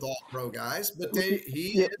loaded with all pro guys, but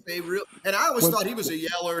he is a real. And I always thought he was a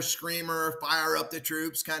yeller, screamer, fire up the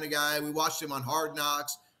troops kind of guy. We watched him on Hard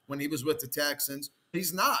Knocks when he was with the Texans.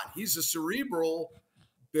 He's not. He's a cerebral,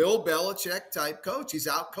 Bill Belichick type coach. He's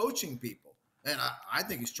out coaching people, and I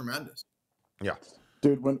think he's tremendous. Yeah.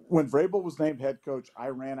 Dude, when Vrabel was named head coach, I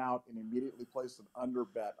ran out and immediately placed an under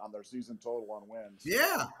bet on their season total on wins.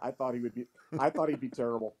 Yeah. I thought he'd be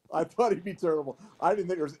terrible. I didn't think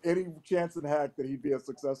there was any chance in heck that he'd be a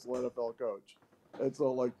successful NFL coach. And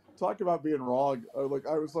so, like, talk about being wrong. I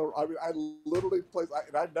literally placed,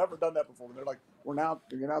 and I'd never done that before. And they're like, we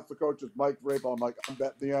announced the coach is Mike Vrabel. I'm like, I'm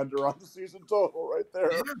betting the under on the season total right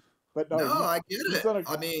there. Yeah. But no, I get it.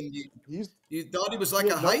 You thought he was like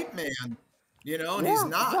a hype man. And Yeah, he's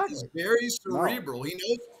not. exactly. He's very No. cerebral. He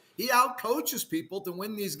knows he outcoaches people to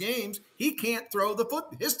win these games. He can't throw the foot.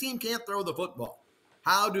 His team can't throw the football.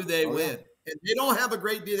 How do they win? And they don't have a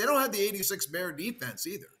great deal. They don't have the 86 Bear defense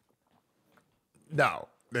either. No,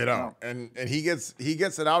 they don't. No. And he gets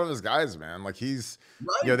it out of his guys, man. Like he's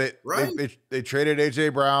Right. they traded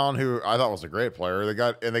AJ Brown, who I thought was a great player.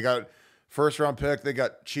 They got first round pick. They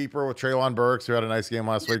got cheaper with Treylon Burks, who had a nice game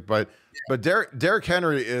last week. But Derrick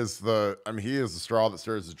Henry is he is the straw that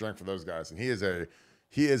stirs the drink for those guys, and he is a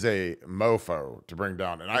mofo to bring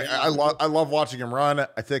down. And I love watching him run.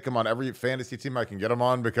 I take him on every fantasy team I can get him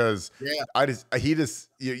on because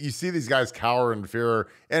you see these guys cower in fear.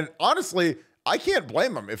 And honestly, I can't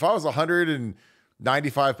blame him. If I was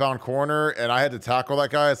 195-pound corner and I had to tackle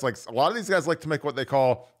that guy, it's like a lot of these guys like to make what they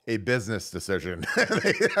call a business decision.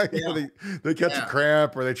 They catch a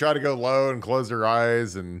cramp or they try to go low and close their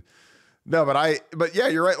eyes. And but yeah,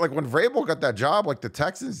 you're right. Like when Vrabel got that job, like the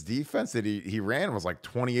Texans defense that he ran was like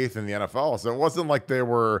 28th in the NFL. So it wasn't like they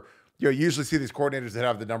were, you usually see these coordinators that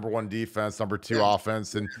have the number 1 defense, number 2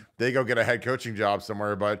 offense, and they go get a head coaching job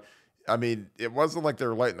somewhere. But I mean, it wasn't like they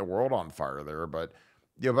were lighting the world on fire there. But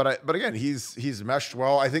but again, he's meshed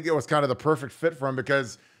well. I think it was kind of the perfect fit for him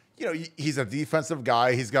because, he's a defensive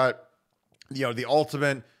guy. He's got, the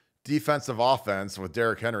ultimate defensive offense with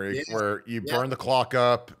Derrick Henry, where you burn the clock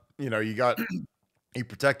up. You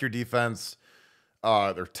protect your defense.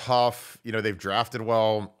 They're tough. They've drafted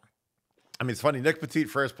well. I mean, it's funny. Nick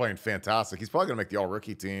Petit-Frere's playing fantastic. He's probably going to make the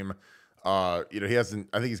all-rookie team. He hasn't,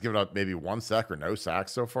 I think he's given up maybe 1 sack or no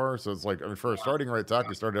sacks so far. So it's like, for a starting right tackle,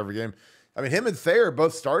 he started every game. I mean, him and Thayer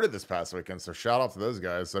both started this past weekend. So shout out to those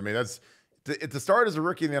guys. I mean, to start as a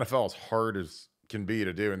rookie in the NFL as hard as can be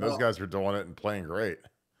to do. And those guys are doing it and playing great.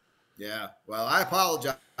 Yeah. Well, I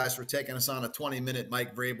apologize for taking us on a 20-minute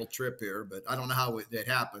Mike Vrabel trip here, but I don't know how it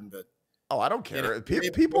happened, but. Oh, I don't care.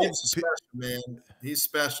 People, special, man. He's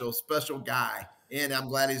special guy. And I'm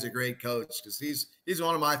glad he's a great coach because he's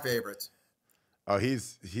one of my favorites. Oh,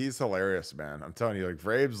 he's hilarious, man. I'm telling you, like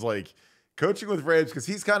Vrabes, like coaching with Vrabes, because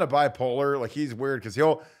he's kind of bipolar. Like he's weird because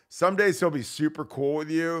some days he'll be super cool with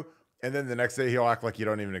you, and then the next day he'll act like you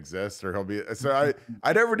don't even exist, or he'll be. So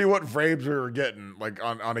I never knew what Vrabes we were getting like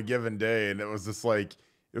on a given day, and it was just like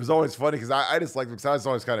it was always funny because I just like because I was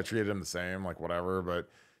always kind of treated him the same, like whatever. But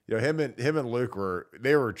him and Luke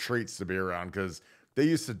were treats to be around because they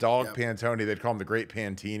used to dog Pantone. They'd call him the Great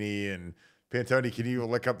Pantini and. Pantone, can you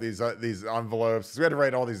look up these envelopes? Because we had to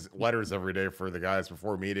write all these letters every day for the guys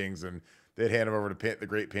before meetings, and they'd hand them over to the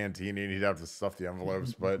Great Pantini, and he'd have to stuff the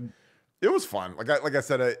envelopes. But it was fun. Like I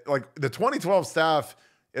said, like the 2012 staff,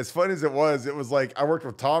 as fun as it was like I worked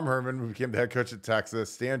with Tom Herman, who became the head coach at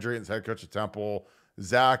Texas, Stan Drayton's head coach at Temple,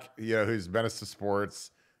 Zach, who's Menace to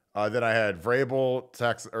Sports. Then I had Vrabel,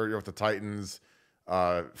 with the Titans,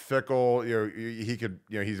 Fickle.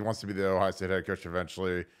 He wants to be the Ohio State head coach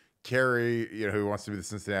eventually. Kerry, who wants to be the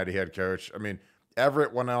Cincinnati head coach. I mean,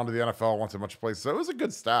 Everett went on to the NFL, went to a bunch of places. So it was a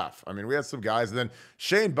good staff. I mean, we had some guys. And then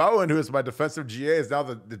Shane Bowen, who is my defensive GA, is now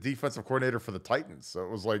the defensive coordinator for the Titans. So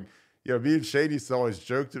it was like, me and Shane used to always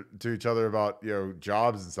joke to each other about,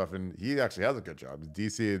 jobs and stuff. And he actually has a good job.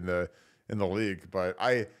 He's DC in the league. But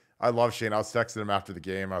I love Shane. I was texting him after the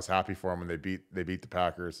game. I was happy for him when they beat the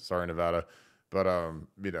Packers. Sorry, Nevada. But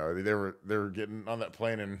they were getting on that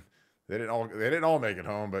plane and they didn't all make it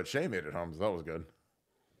home, but Shane made it home, so that was good.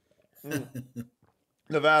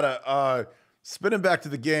 Nevada, spinning back to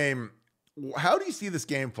the game, how do you see this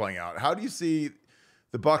game playing out? How do you see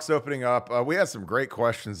the Bucks opening up? We had some great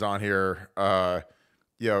questions on here.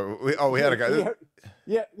 We had a guy.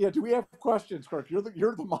 Yeah. Do we have questions, Kirk? You're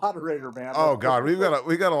the moderator, man. Oh God, we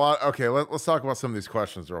got a lot. Okay, let's talk about some of these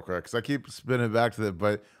questions real quick because I keep spinning back to them,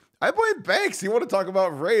 but. I blame Banks. You want to talk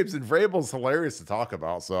about Vrabes, and Vrabel's hilarious to talk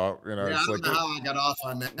about. So I don't know how I got off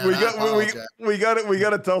on that. We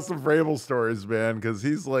got to tell some Vrabel stories, man, because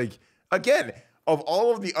he's like, again, of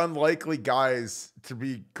all of the unlikely guys to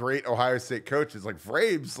be great Ohio State coaches, like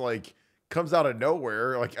Vrabes, like comes out of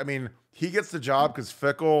nowhere. Like, I mean, he gets the job because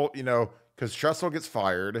Fickle, because Tressel gets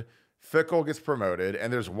fired, Fickle gets promoted,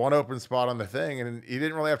 and there's one open spot on the thing, and he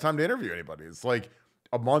didn't really have time to interview anybody. It's like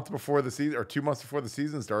a month before the season or 2 months before the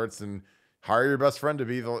season starts and hire your best friend to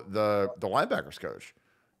be the linebackers coach.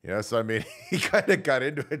 So I mean, he kind of got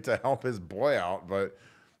into it to help his boy out, but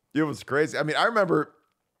it was crazy. I mean, I remember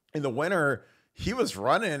in the winter he was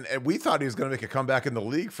running and we thought he was going to make a comeback in the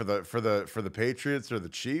league for the Patriots or the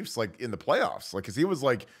Chiefs, like in the playoffs. Like, cause he was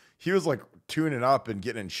like tuning up and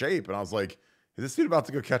getting in shape. And I was like, is this dude about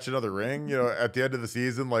to go catch another ring? At the end of the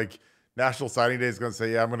season, like, National Signing Day is going to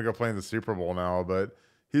say, yeah, I'm going to go play in the Super Bowl now, but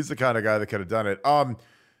he's the kind of guy that could have done it.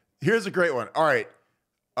 Here's a great one. All right.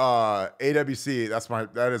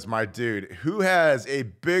 AWC, that is my dude. Who has a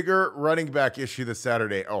bigger running back issue this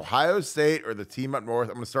Saturday? Ohio State or the team up north?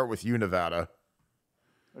 I'm going to start with you, Nevada.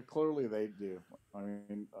 Clearly, they do. I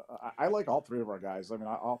mean, I like all three of our guys. I mean,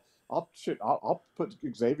 I'll put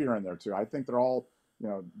Xavier in there too. I think they're all,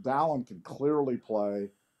 Dallin can clearly play.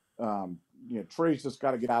 Trey's just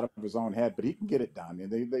got to get out of his own head, but he can get it done.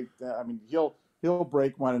 And I mean, he'll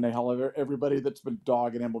break one, and everybody that's been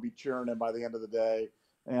dogging him will be cheering him by the end of the day.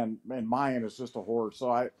 And Mayan is just a horse. So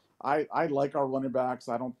I like our running backs.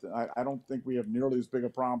 I don't think we have nearly as big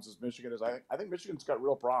of problems as Michigan is. I think Michigan's got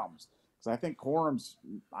real problems. Because I think Corum's,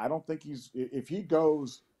 I don't think if he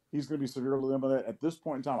goes, he's going to be severely limited. At this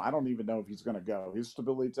point in time, I don't even know if he's going to go. His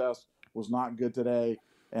stability test was not good today.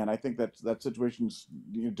 And I think that situation's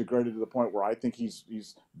degraded to the point where I think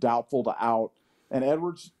he's doubtful to out. And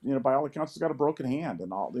Edwards, by all accounts, has got a broken hand.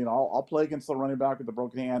 And I'll play against the running back with the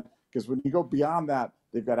broken hand, because when you go beyond that,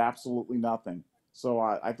 they've got absolutely nothing. So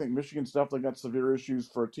I think Michigan's definitely got severe issues.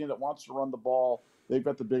 For a team that wants to run the ball, they've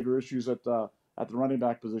got the bigger issues at the running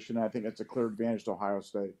back position. I think it's a clear advantage to Ohio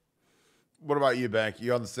State. What about you, Bank?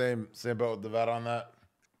 You on the same boat with Nevada on that?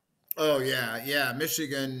 Oh, yeah.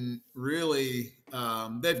 Michigan really,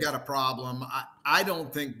 they've got a problem. I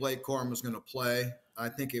don't think Blake Corum is going to play. I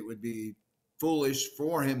think it would be foolish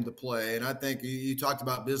for him to play. And I think you talked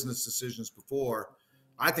about business decisions before.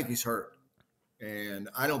 I think he's hurt. And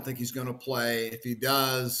I don't think he's going to play. If he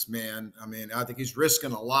does, man, I mean, I think he's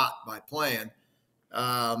risking a lot by playing.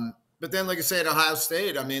 But then, like I say, at Ohio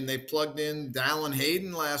State, I mean, they plugged in Dallin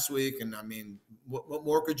Hayden last week. And, I mean, what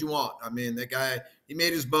more could you want? I mean, the guy, he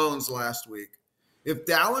made his bones last week. If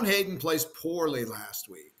Dallin Hayden plays poorly last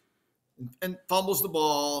week and fumbles the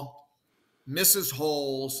ball, misses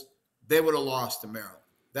holes, they would have lost to Maryland.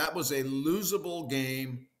 That was a losable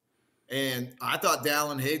game. And I thought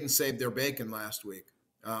Dallin Hayden saved their bacon last week.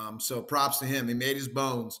 So props to him. He made his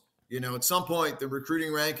bones. At some point, the recruiting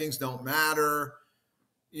rankings don't matter.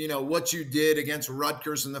 What you did against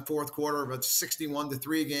Rutgers in the fourth quarter of a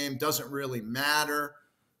 61-3 game doesn't really matter.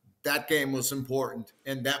 That game was important.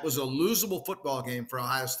 And that was a losable football game for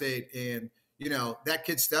Ohio State. And, that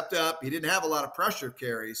kid stepped up. He didn't have a lot of pressure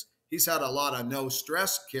carries. He's had a lot of no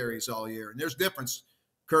stress carries all year. And there's difference,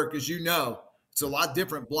 Kirk, as you know. It's a lot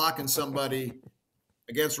different blocking somebody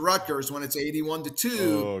against Rutgers when it's 81-2.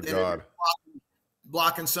 Oh, God.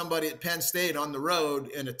 Blocking somebody at Penn State on the road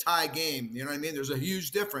in a tie game. You know what I mean? There's a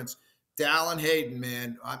huge difference. Dallin Hayden,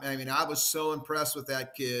 man. I mean, I was so impressed with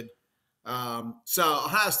that kid. So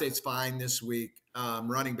Ohio State's fine this week,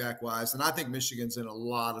 running back wise. And I think Michigan's in a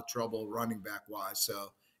lot of trouble running back wise.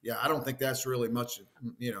 So, yeah, I don't think that's really much,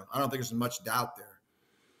 I don't think there's much doubt there.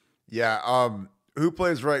 Yeah. Who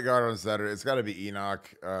plays right guard on Saturday? It's got to be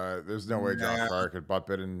Enoch. There's no way John Fryer could butt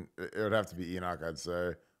it, and it would have to be Enoch, I'd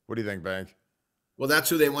say. What do you think, Bank? Well, that's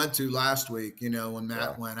who they went to last week, when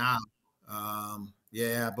Matt went out.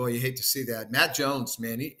 Boy, you hate to see that. Matt Jones,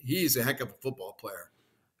 man, he's a heck of a football player.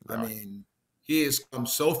 Yeah. I mean, he has come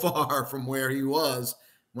so far from where he was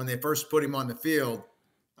when they first put him on the field.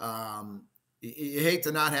 You hate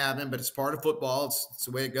to not have him, but it's part of football. It's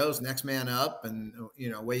the way it goes. Next man up, and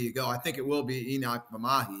away you go. I think it will be Enoch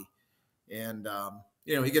Mamahi, and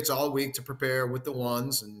he gets all week to prepare with the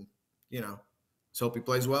ones, and let's hope he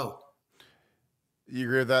plays well. You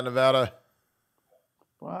agree with that, Nevada?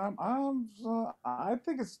 Well, I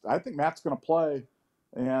think Matt's going to play,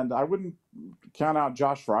 and I wouldn't count out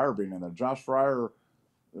Josh Fryer being in there. Josh Fryer,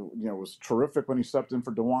 was terrific when he stepped in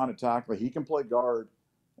for DeJuan at tackle. He can play guard.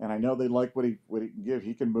 And I know they like what he can give.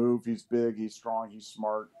 He can move. He's big. He's strong. He's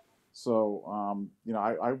smart. So,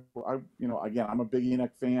 again, I'm a big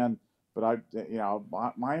Enoch fan, but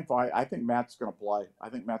my info, I think Matt's going to play. I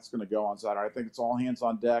think Matt's going to go on Saturday. I think it's all hands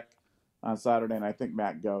on deck on Saturday, and I think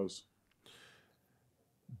Matt goes.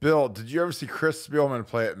 Bill, did you ever see Chris Spielman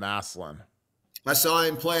play at Massillon? I saw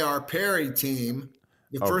him play our Perry team.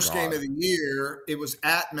 The first game of the year, it was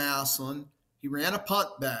at Massillon. He ran a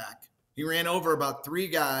punt back. He ran over about 3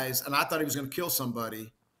 guys, and I thought he was going to kill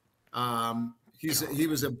somebody. He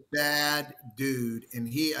was a bad dude, and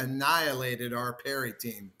he annihilated our Perry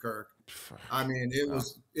team, Kirk. I mean, it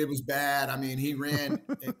was bad. I mean, he ran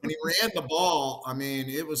the ball. I mean,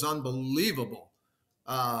 it was unbelievable.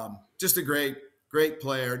 Just a great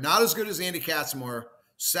player. Not as good as Andy Katzenmoyer,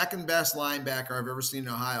 second best linebacker I've ever seen in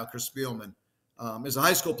Ohio, Chris Spielman. As a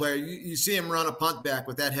high school player, you see him run a punt back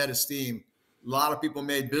with that head of steam. A lot of people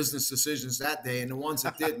made business decisions that day, and the ones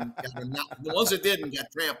that didn't,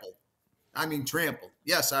 got trampled. I mean, trampled.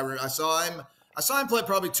 Yes, I saw him. I saw him play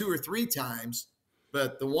probably 2 or 3 times,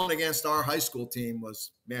 but the one against our high school team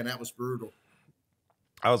that was brutal.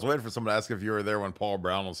 I was waiting for someone to ask if you were there when Paul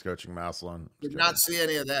Brown was coaching Massillon. Did not see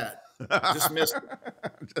any of that. Just missed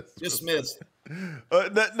it. Just missed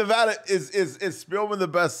it. Nevada, is Spielman the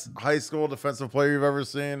best high school defensive player you've ever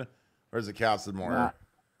seen, or is it Katzenmoyer?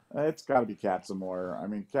 It's got to be Katzenmoyer. I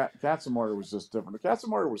mean, Katzenmoyer was just different.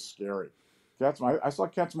 Katzenmoyer was scary. I saw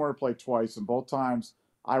Katzenmoyer play twice, and both times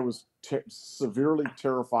I was severely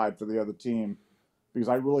terrified for the other team because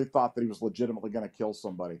I really thought that he was legitimately going to kill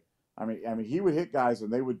somebody. I mean, he would hit guys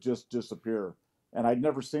and they would just disappear. And I'd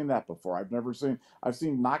never seen that before. I've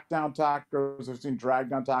seen knockdown tacklers, I've seen drag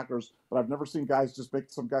down tacklers, but I've never seen guys just make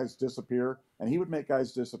some guys disappear. And he would make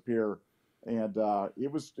guys disappear. And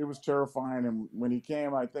it was terrifying. And when he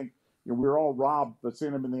came, I think we were all robbed, but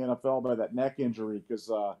seeing him in the NFL by that neck injury, because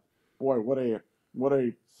boy, what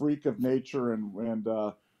a freak of nature and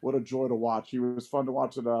what a joy to watch. He was fun to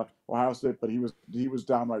watch at Ohio State, but he was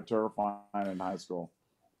downright terrifying in high school.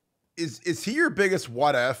 Is he your biggest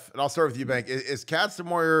what if? And I'll start with you, Bank. Is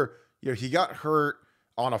Katzenmoyer, he got hurt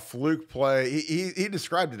on a fluke play. He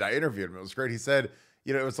described it. I interviewed him. It was great. He said,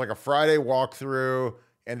 it was like a Friday walkthrough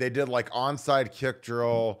and they did like onside kick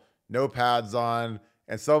drill, no pads on,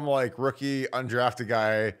 and some like rookie undrafted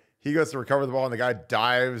guy, he goes to recover the ball and the guy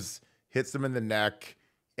dives, hits him in the neck,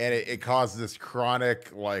 and it causes this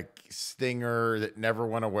chronic like stinger that never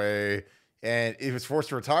went away. And he was forced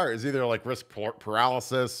to retire. It was either like risk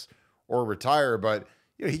paralysis or retire. But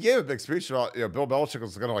he gave a big speech about Bill Belichick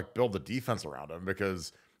was going to like build the defense around him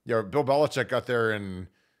because Bill Belichick got there in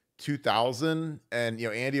 2000, and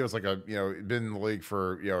Andy was like been in the league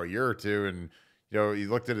for a year or two, and he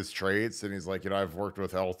looked at his traits and he's like, I've worked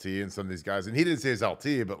with LT and some of these guys, and he didn't say his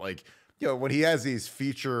LT, but like when he has these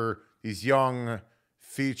young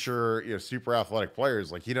feature super athletic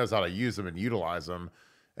players, like he knows how to use them and utilize them,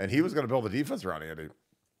 and he was going to build a defense around Andy.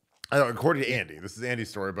 I know, according to Andy, this is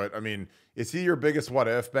Andy's story, but I mean, is he your biggest what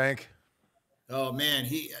if, Bank? Oh man,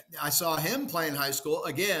 I saw him play in high school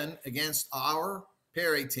again against our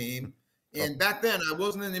Perry team, and back then I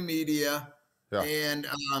wasn't in the media, and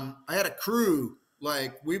I had a crew.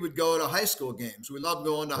 Like we would go to high school games. We loved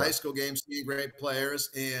going to high school games, seeing great players,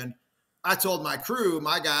 and I told my crew,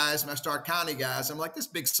 my guys, my Stark County guys, I'm like this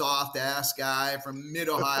big soft ass guy from mid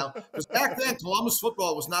Ohio, because back then Columbus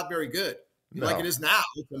football was not very good. Like it is now.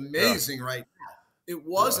 It's amazing right now. It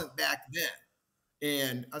wasn't back then.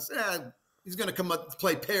 And I said, he's going to come up to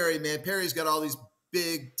play Perry, man. Perry's got all these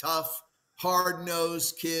big, tough,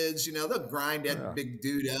 hard-nosed kids. They'll grind that big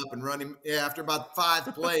dude up and run him. Yeah, after about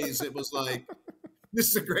 5 plays, it was like, this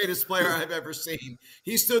is the greatest player I've ever seen.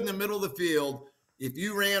 He stood in the middle of the field. If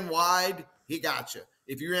you ran wide, he got you.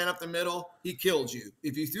 If you ran up the middle, he killed you.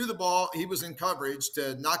 If you threw the ball, he was in coverage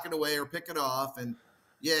to knock it away or pick it off. And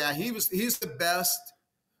yeah, he's the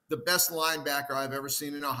best linebacker I've ever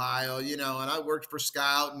seen in Ohio, and I worked for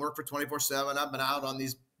Scout and worked for 24/7. I've been out on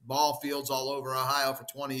these ball fields all over Ohio for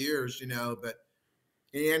 20 years, but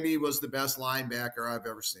Andy was the best linebacker I've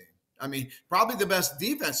ever seen. I mean, probably the best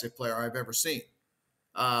defensive player I've ever seen.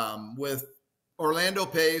 With Orlando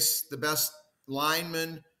Pace, the best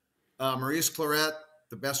lineman, Maurice Claret,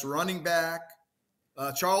 the best running back,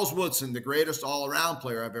 Charles Woodson, the greatest all-around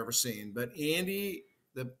player I've ever seen. But Andy,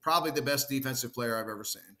 probably the best defensive player I've ever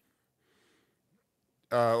seen.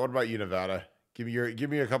 What about you, Nevada? Give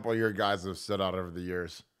me a couple of your guys that have stood out over the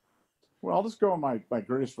years. Well, I'll just go with my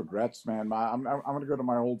greatest regrets, man. I'm going to go to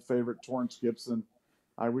my old favorite, Torrance Gibson.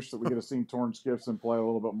 I wish that we could have seen Torrance Gibson play a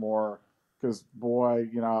little bit more, because boy,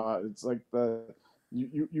 it's like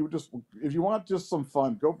you just, if you want just some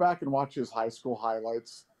fun, go back and watch his high school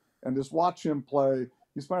highlights and just watch him play.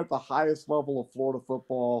 He's playing at the highest level of Florida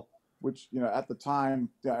football, which, at the time,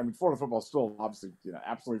 Florida football is still obviously,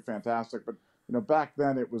 absolutely fantastic, but, back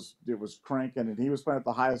then it was cranking, and he was playing at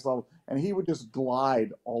the highest level, and he would just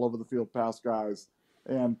glide all over the field past guys.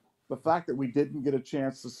 And the fact that we didn't get a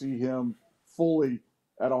chance to see him fully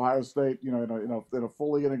at Ohio State, in a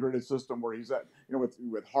fully integrated system where he's at,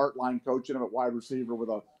 with Hartline coaching him at wide receiver, with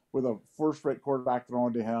a first-rate quarterback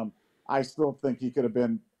thrown to him, I still think he could have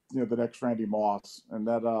been, the next Randy Moss, and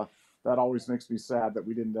that always makes me sad that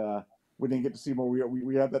we didn't get to see more.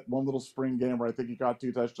 We had that one little spring game where I think he caught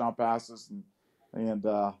 2 touchdown passes, and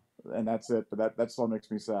that's it. But that still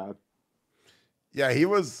makes me sad. Yeah, he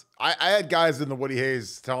was. I had guys in the Woody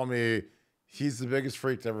Hayes telling me he's the biggest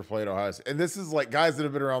freak to ever play at Ohio State, and this is like guys that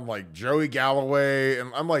have been around like Joey Galloway,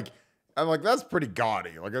 and I'm like that's pretty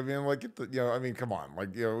gaudy. Like come on, like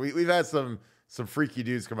we've had some freaky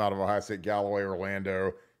dudes come out of Ohio State, Galloway,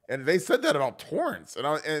 Orlando, and they said that about Torrance,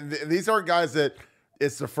 and these aren't guys that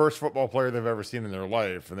it's the first football player they've ever seen in their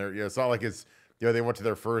life, and they're it's not like it's they went to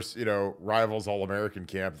their first, rivals All-American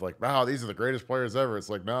camp. Like, wow, these are the greatest players ever. It's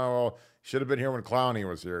like, no, well, you should have been here when Clowney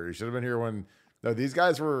was here. You should have been here when, no, these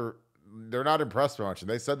guys they're not impressed much. And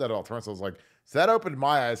they said that all the time. So I was like, so that opened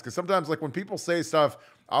my eyes. Because sometimes, like, when people say stuff,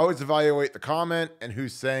 I always evaluate the comment and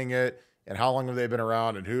who's saying it and how long have they been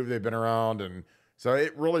around and who have they been around. And so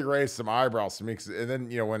it really raised some eyebrows to me. And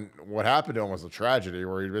then, when what happened to him was a tragedy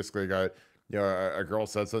where he basically got, a girl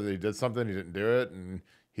said something, he did something, he didn't do it. And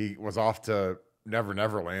he was off to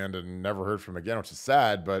Neverland and never heard from him again, which is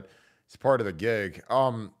sad, but it's part of the gig.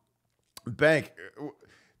 Bank, all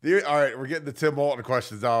right, we're getting the Tim Walton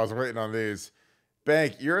questions now. I was waiting on these.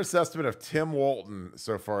 Bank, your assessment of Tim Walton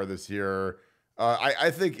so far this year.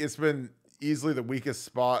 I think it's been easily the weakest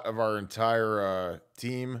spot of our entire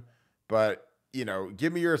team, but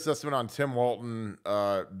give me your assessment on Tim Walton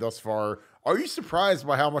thus far. Are you surprised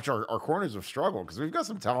by how much our corners have struggled? Because we've got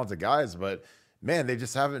some talented guys, but man, they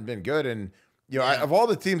just haven't been good. And of all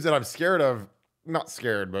the teams that I'm scared of, not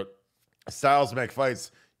scared, but styles make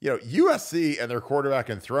fights. USC and their quarterback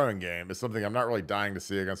and throwing game is something I'm not really dying to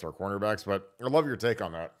see against our cornerbacks, but I love your take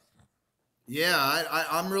on that. Yeah,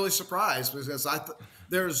 I'm really surprised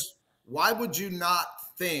because why would you not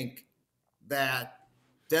think that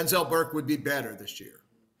Denzel Burke would be better this year?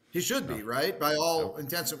 He should be, right? By all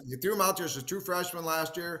intents. You threw him out there as a true freshman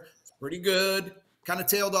last year. It's pretty good. Kind of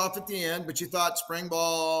tailed off at the end, but you thought spring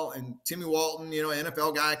ball and Timmy Walton,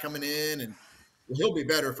 NFL guy coming in, and he'll be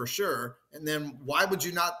better for sure. And then why would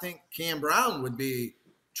you not think Cam Brown would be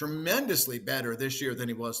tremendously better this year than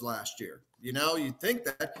he was last year? You'd think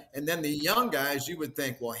that. And then the young guys, you would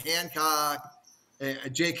think, well, Hancock,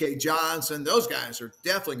 J.K. Johnson, those guys are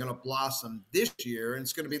definitely going to blossom this year, and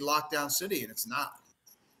it's going to be lockdown city, and it's not.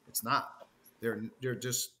 It's not. They're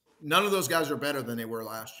just – none of those guys are better than they were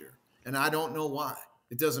last year. And I don't know why.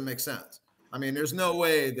 It doesn't make sense. I mean, there's no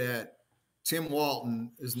way that Tim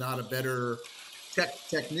Walton is not a better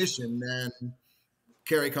technician than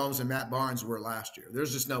Kerry Combs and Matt Barnes were last year.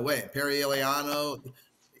 There's just no way. Perry Eliano,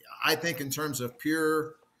 I think in terms of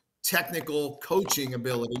pure technical coaching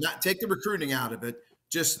ability, not take the recruiting out of it,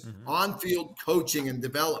 just on-field coaching and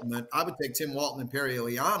development, I would take Tim Walton and Perry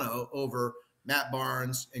Eliano over Matt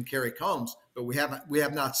Barnes and Kerry Combs, but we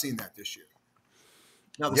have not seen that this year.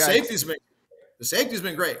 Now the safety's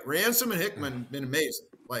been great. Ransom and Hickman been amazing.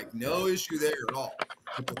 Like no issue there at all.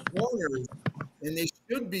 But the corners, and they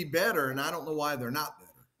should be better, and I don't know why they're not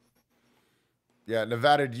better. Yeah,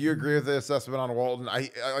 Nevada, do you agree with the assessment on Walton?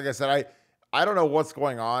 Like I said, I don't know what's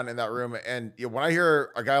going on in that room. And when I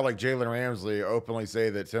hear a guy like Jalen Ramsey openly say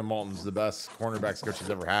that Tim Walton's the best cornerbacks coach he's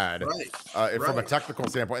ever had, from a technical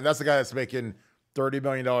standpoint, and that's the guy that's making $30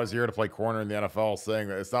 million a year to play corner in the NFL, saying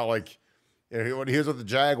that it's not like when he was with the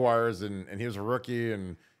Jaguars and he was a rookie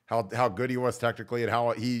and how good he was technically and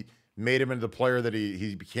how he made him into the player that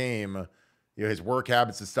he became, his work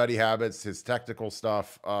habits, his study habits, his technical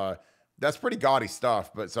stuff. That's pretty gaudy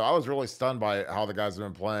stuff. But so I was really stunned by how the guys have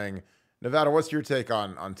been playing. Nevada, what's your take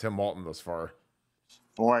on Tim Walton thus far?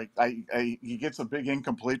 Boy, he gets a big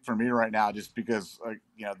incomplete for me right now, just because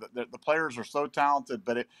the players are so talented,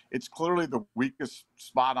 but it's clearly the weakest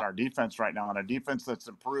spot on our defense right now, and a defense that's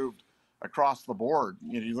improved across the board.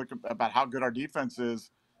 You look about how good our defense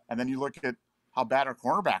is, and then you look at how bad our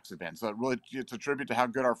cornerbacks have been. So it's a tribute to how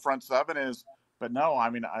good our front seven is. But no,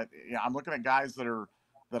 I mean, I'm looking at guys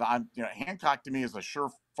Hancock to me is a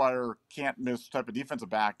surefire, can't miss type of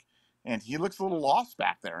defensive back. And he looks a little lost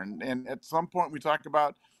back there. And at some point we talk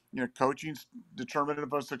about, coaching's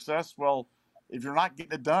determinative of success. Well, if you're not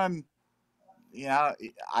getting it done, I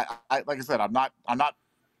like I said, I'm not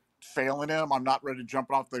failing him. I'm not ready to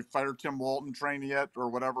jump off the fire Tim Walton train yet or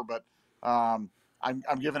whatever. But I'm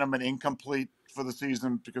giving him an incomplete for the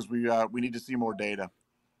season because we need to see more data.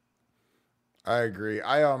 I agree.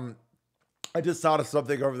 I just thought of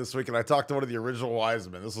something over this week, and I talked to one of the original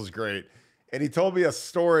Wisemen. This was great. And he told me a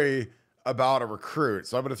story about a recruit.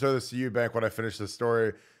 So I'm going to throw this to you, Bank, when I finish this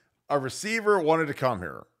story. A receiver wanted to come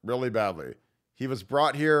here really badly. He was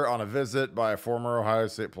brought here on a visit by a former Ohio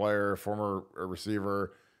State player, former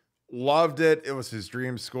receiver. Loved it. It was his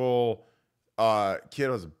dream school. Kid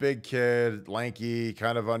was a big kid, lanky,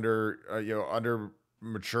 kind of under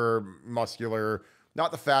mature, muscular,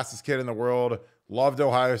 not the fastest kid in the world. Loved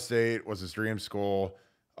Ohio State, was his dream school.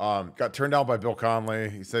 Got turned down by Bill Conley.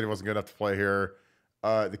 He said he wasn't good enough to play here.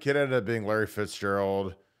 The kid ended up being Larry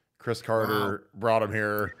Fitzgerald. Chris Carter brought him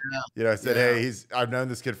here. I said, hey, I've known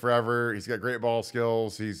this kid forever. He's got great ball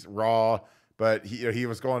skills. He's raw, but he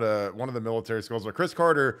was going to one of the military schools. But Chris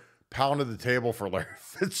Carter pounded the table for Larry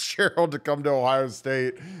Fitzgerald to come to Ohio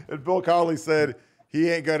State. And Bill Conley said he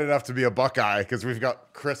ain't good enough to be a Buckeye because we've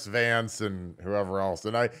got Chris Vance and whoever else.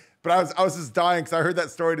 But I was just dying because I heard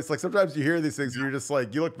that story. It's like sometimes you hear these things and you're just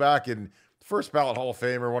like, you look back and first ballot Hall of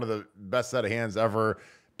Famer, one of the best set of hands ever.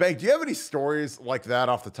 Bank, do you have any stories like that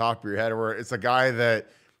off the top of your head where it's a guy that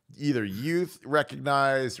either youth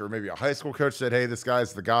recognized or maybe a high school coach said, hey, this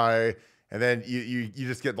guy's the guy, and then you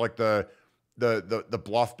just get like the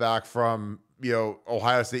bluff back from, you know,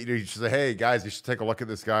 Ohio State. You just say, hey guys, you should take a look at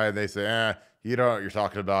this guy, and they say, you don't know what you're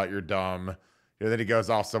talking about, you're dumb. You know, then he goes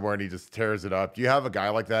off somewhere and he just tears it up. Do you have a guy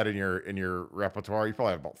like that in your repertoire? You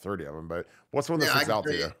probably have about 30 of them, but what's one that sticks out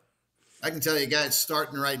to you? I can tell you a guy that's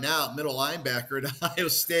starting right now at middle linebacker at Ohio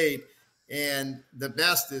State. And the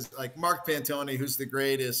best is like Mark Pantoni, who's the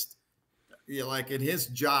greatest, you know, like in his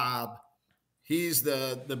job, he's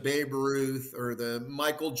the Babe Ruth or the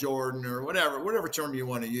Michael Jordan or whatever term you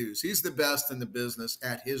want to use. He's the best in the business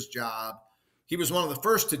at his job. He was one of the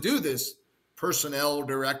first to do this, personnel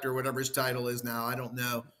director, whatever his title is now. I don't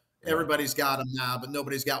know. Everybody's got him now, but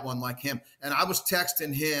nobody's got one like him. And I was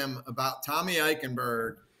texting him about Tommy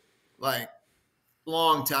Eichenberg, like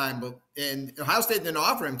long time, and Ohio State didn't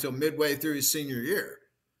offer him until midway through his senior year.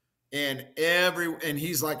 And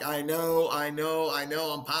he's like, I know. I'm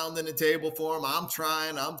pounding the table for him. I'm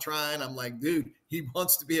trying. I'm like, dude, he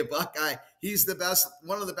wants to be a Buckeye. He's the best,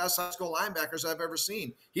 one of the best high school linebackers I've ever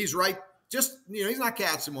seen. He's right. Just, you know, he's not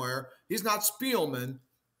Katzenmoyer. He's not Spielman,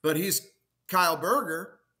 but he's Kyle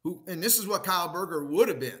Berger, and this is what Kyle Berger would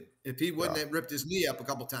have been if he wouldn't have ripped his knee up a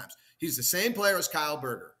couple times. He's the same player as Kyle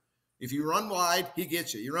Berger. If you run wide, he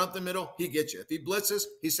gets you. You run up the middle, he gets you. If he blitzes,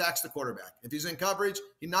 he sacks the quarterback. If he's in coverage,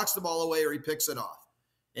 he knocks the ball away or he picks it off.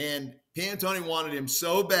 And Pantoni wanted him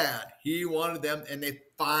so bad. He wanted them, and they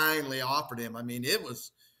finally offered him. I mean, it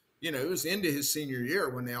was, you know, it was into his senior year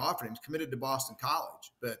when they offered him. He's committed to Boston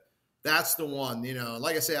College. But that's the one, you know.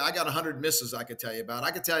 Like I say, I got 100 misses I could tell you about. I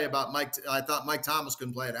could tell you about Mike. I thought Mike Thomas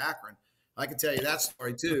couldn't play at Akron. I could tell you that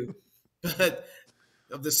story too. But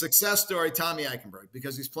of the success story, Tommy Eichenberg,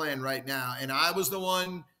 because he's playing right now. And I was the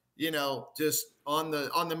one, you know, just on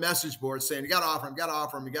the message board saying, you got to offer him, you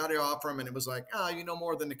got to offer him. And it was like, oh, you know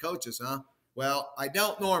more than the coaches, huh? Well, I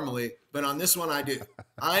don't normally, but on this one I do.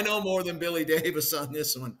 I know more than Billy Davis on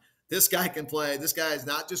this one. This guy can play. This guy is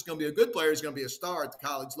not just going to be a good player. He's going to be a star at the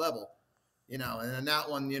college level, you know. And then that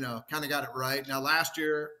one, you know, kind of got it right. Now, last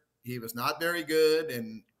year he was not very good,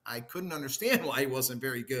 and I couldn't understand why he wasn't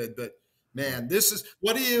very good, but man, this is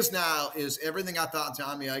what he is now, is everything I thought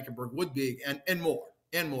Tommy Eichenberg would be, and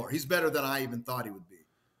more. He's better than I even thought he would be.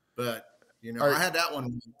 But, you know, I had that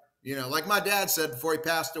one, you know, like my dad said before he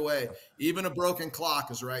passed away, even a broken clock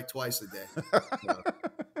is right twice a day. So.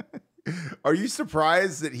 Are you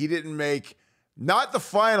surprised that he didn't make, not the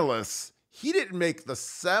finalists, he didn't make the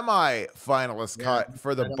semi-finalist cut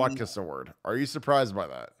for the Butkus Award? Are you surprised by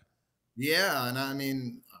that? Yeah, and I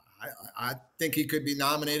mean, I think he could be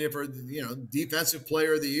nominated for, you know, Defensive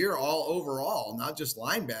Player of the Year all overall, not just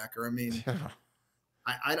linebacker. I mean,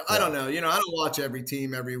 I don't know. You know, I don't watch every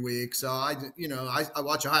team every week. So, I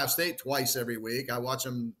watch Ohio State twice every week. I watch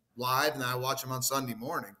them live, and I watch them on Sunday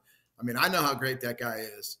morning. I mean, I know how great that guy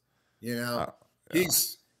is. You know,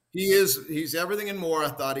 he's everything and more I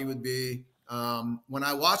thought he would be. When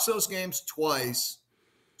I watch those games twice,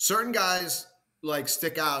 certain guys like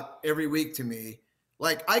stick out every week to me.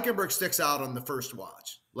 Like Eichenberg sticks out on the first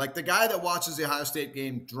watch. Like the guy that watches the Ohio State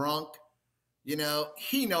game drunk, you know,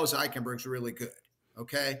 he knows Eichenberg's really good.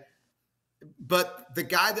 Okay. But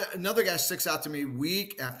another guy sticks out to me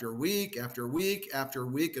week after week after week after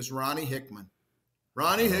week is Ronnie Hickman.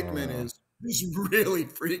 Ronnie Hickman is really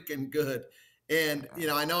freaking good. And, you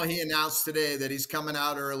know, I know he announced today that he's coming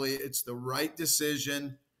out early. It's the right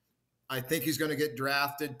decision. I think he's going to get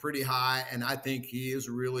drafted pretty high, and I think he is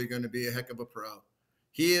really going to be a heck of a pro.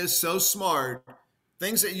 He is so smart.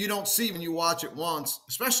 Things that you don't see when you watch it once,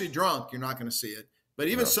 especially drunk, you're not going to see it. But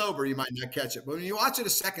even sober, you might not catch it. But when you watch it a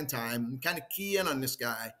second time and kind of key in on this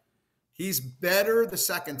guy, he's better the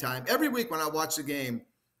second time. Every week when I watch the game,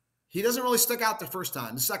 he doesn't really stick out the first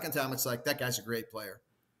time. The second time, it's like, that guy's a great player.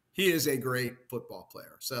 He is a great football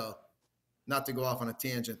player. So not to go off on a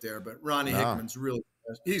tangent there, but Ronnie Hickman's really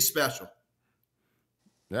 – he's special.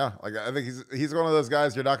 Yeah, like I think he's one of those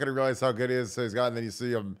guys you're not going to realize how good he is. So he's got, and then you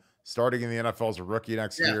see him starting in the NFL as a rookie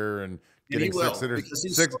next year and getting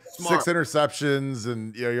six interceptions,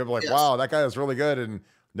 and you know you're like, wow, that guy is really good. And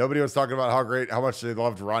nobody was talking about how much they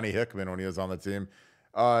loved Ronnie Hickman when he was on the team.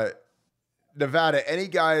 Nevada, any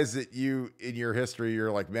guys that you in your history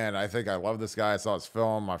you're like, man, I think I love this guy. I saw his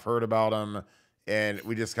film, I've heard about him, and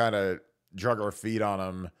we just kind of drug our feet on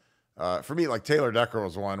him. For me, like Taylor Decker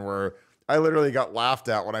was one where I literally got laughed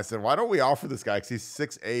at when I said, "Why don't we offer this guy? Because he's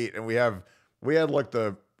 6'8", and we had like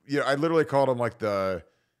I literally called him like the,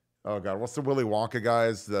 oh god, what's the Willy Wonka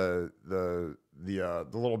guys? The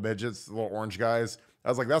little midgets, the little orange guys. I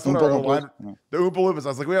was like, that's what our line, the Oompa Loompas. I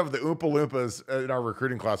was like, we have the Oompa Loompas in our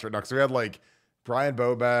recruiting class right now. So we had like Brian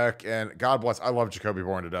Bobeck, and God bless, I love Jacoby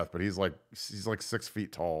Bourne to death, but he's like 6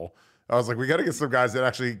 feet tall. I was like, we got to get some guys that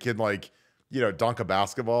actually can like, dunk a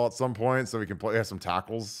basketball at some point so we can have some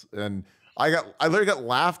tackles. And I literally got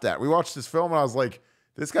laughed at. We watched this film and I was like,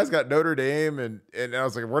 this guy's got Notre Dame, and I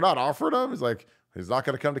was like, we're not offering him. He's like, he's not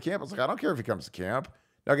going to come to camp. I was like, I don't care if he comes to camp.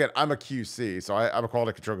 Now again, I'm a QC, so I'm a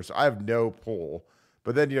quality control, so I have no pull.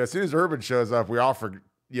 But then, as soon as Urban shows up, we offered,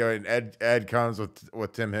 and Ed comes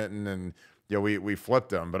with Tim Hinton, and we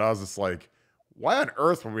flipped him. But I was just like, why on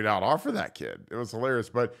earth would we not offer that kid? It was hilarious.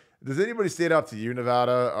 But does anybody stand out to you,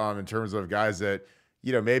 Nevada, in terms of guys that,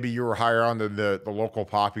 maybe you were higher on the local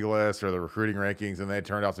populace or the recruiting rankings, and they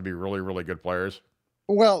turned out to be really, really good players?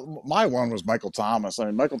 Well, my one was Michael Thomas. I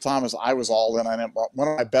mean, Michael Thomas, I was all in on him. One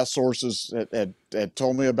of my best sources had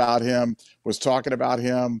told me about him, was talking about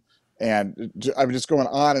him. And I was just going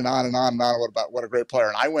on and on and on and on about what a great player.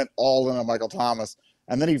 And I went all in on Michael Thomas.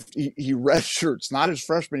 And then he redshirts, not his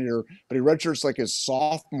freshman year, but he redshirts like his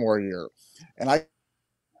sophomore year. And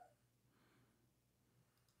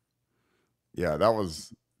yeah, that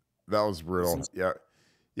was brutal. Yeah,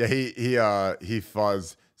 he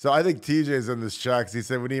fuzzed. So I think TJ's in this chat because he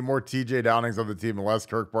said we need more TJ Downings on the team and less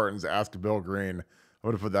Kirk Barton's. Ask Bill Greene. I'm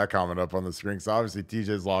going to put that comment up on the screen. So obviously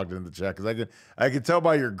TJ's logged in the chat because I can tell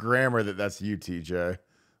by your grammar that's you, TJ.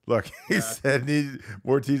 Look, he said need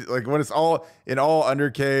more TJ. Like when it's all in all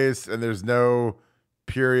undercase and there's no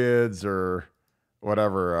periods or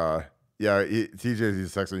whatever.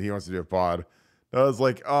 TJ's texting. He wants to do a pod. I was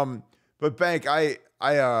like, but Bank, I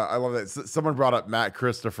love that. Someone brought up Matt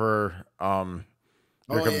Christopher. County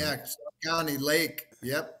Lake.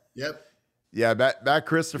 Yep. Yeah, Matt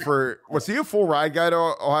Christopher, was he a full ride guy to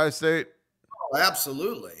Ohio State? Oh,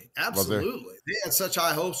 absolutely. They had such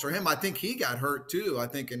high hopes for him. I think he got hurt too. I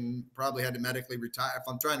think and probably had to medically retire. If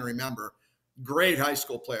I'm trying to remember, great high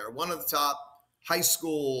school player, one of the top high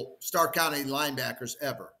school Stark County linebackers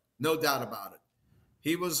ever, no doubt about it.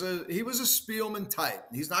 He was a Spielman type.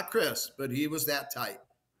 He's not Chris, but he was that type.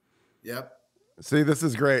 Yep. See, this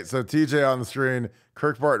is great. So TJ on the screen,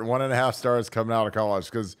 Kirk Barton, 1.5 stars coming out of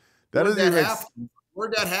college because where'd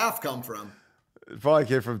that half come from? It probably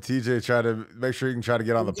came from TJ trying to make sure you can try to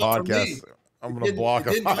get on the podcast. I'm going to block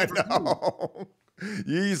him. I know.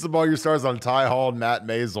 You used all your stars on Ty Hall and Matt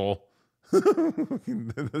Maisel. This is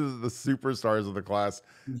the superstars of the class.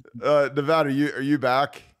 Nevada, are you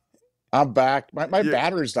back? I'm back. My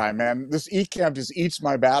battery's dying, man. This eCamp just eats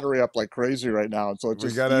my battery up like crazy right now. So it's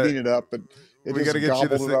just eating it up. And we got to get you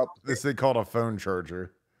this thing called a phone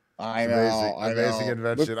charger. I know. Amazing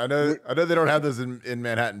invention. I know they don't have those in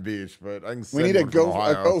Manhattan Beach, but I can send we need a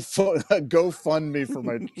GoFundMe for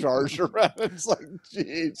my charger. It's like,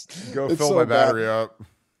 jeez. Fill my battery up.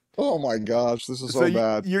 Oh my gosh, this is so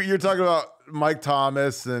bad. You're talking about Mike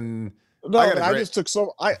Thomas and I took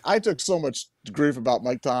so much grief about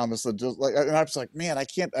Mike Thomas and I was like, man, I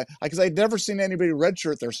can't because I'd never seen anybody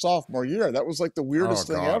redshirt their sophomore year. That was like the weirdest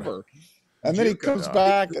thing ever. And then he comes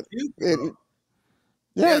back. They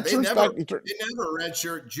never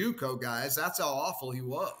redshirt JUCO guys. That's how awful he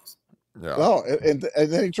was. Yeah. No, and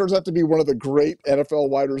then he turns out to be one of the great NFL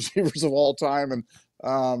wide receivers of all time. And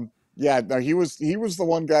he was the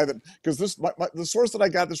one guy that because the source that I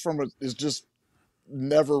got this from is just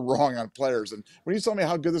never wrong on players. And when he told me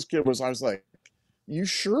how good this kid was, I was like, "You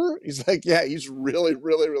sure?" He's like, "Yeah, he's really,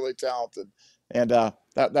 really, really talented." And that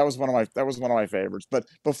was one of my favorites. But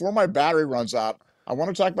before my battery runs out, I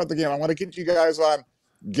want to talk about the game. I want to get you guys on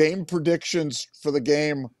game predictions for the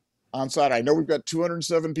game on Saturday. I know we've got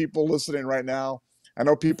 207 people listening right now. I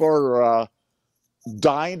know people are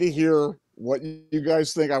dying to hear what you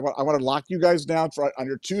guys think. I want to lock you guys down on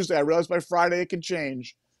your Tuesday. I realize by Friday it can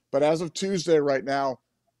change, but as of Tuesday right now,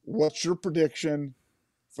 what's your prediction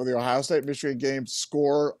for the Ohio State Michigan game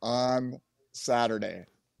score on Saturday?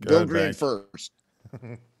 Bill Greene first.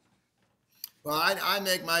 Well, I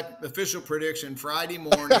make my official prediction Friday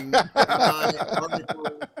morning. But I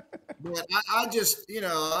just,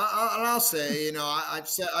 I'll say,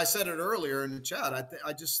 I said it earlier in the chat.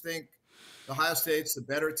 I just think Ohio State's the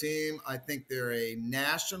better team. I think they're a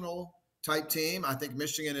national type team. I think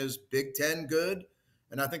Michigan is Big Ten good,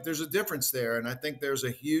 and I think there's a difference there. And I think there's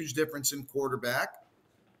a huge difference in quarterback.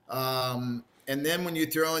 And then when you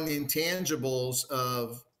throw in the intangibles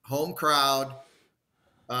of home crowd,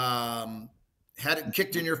 had it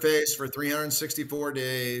kicked in your face for 364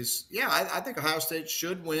 days. Yeah, I think Ohio State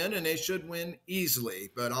should win, and they should win easily.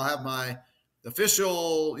 But I'll have my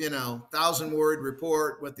official, 1,000-word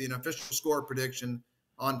report with an official score prediction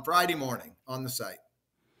on Friday morning on the site.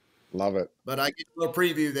 Love it. But I get a little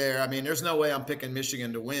preview there. I mean, there's no way I'm picking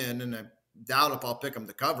Michigan to win, and I doubt if I'll pick them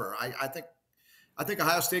to cover. I think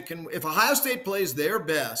Ohio State can. If Ohio State plays their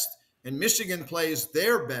best and Michigan plays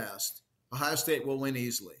their best, Ohio State will win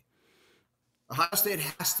easily. Ohio State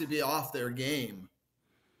has to be off their game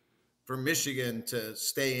for Michigan to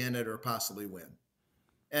stay in it or possibly win.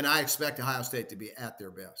 And I expect Ohio State to be at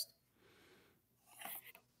their best.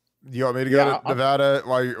 Do you want me to go to Nevada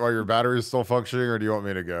while your battery is still functioning, or do you want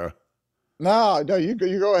me to go? No, you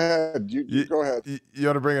go ahead. You go ahead. You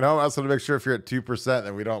want to bring it home? I also want to make sure if you're at 2%,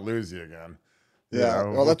 then we don't lose you again. Yeah,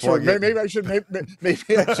 well, that's true. Maybe I should.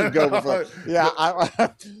 Maybe I should go before. Yeah,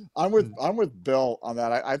 I'm with Bill on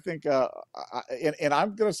that. I think, and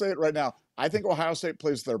I'm going to say it right now. I think Ohio State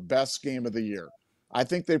plays their best game of the year. I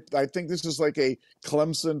think this is like a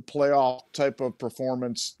Clemson playoff type of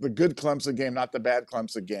performance. The good Clemson game, not the bad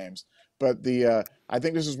Clemson games. But I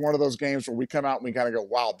think this is one of those games where we come out and we kind of go,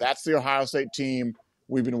 wow, that's the Ohio State team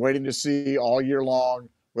we've been waiting to see all year long,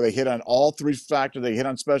 where they hit on all three factors. They hit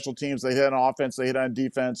on special teams, they hit on offense, they hit on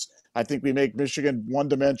defense. I think we make Michigan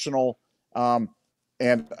one-dimensional. And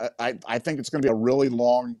I think it's going to be a really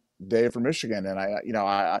long day for Michigan. And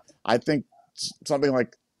I think something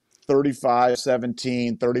like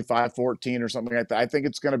 35-17, 35-14 or something like that. I think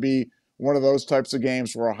it's going to be one of those types of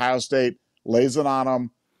games where Ohio State lays it on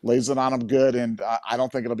them good, and I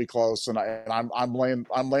don't think it'll be close. And I'm laying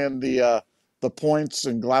the points,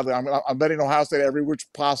 and gladly I'm betting Ohio State every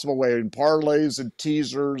which possible way, in parlays and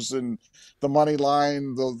teasers and the money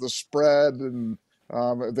line, the spread, and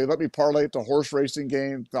if they let me parlay it to horse racing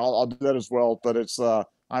games, I'll do that as well. But it's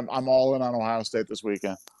I'm all in on Ohio State this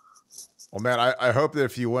weekend. Well, man, I hope that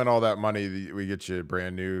if you win all that money, we get you a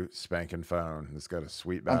brand new spanking phone. It's got a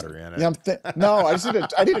sweet battery in it. Yeah, no,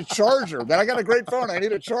 I need a charger. Man, I got a great phone. I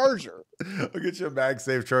need a charger. I'll get you a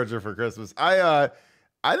MagSafe charger for Christmas. I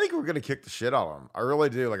think we're gonna kick the shit out of them. I really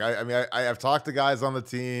do. Like, I've talked to guys on the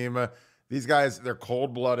team. These guys, they're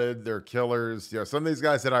cold-blooded. They're killers. Some of these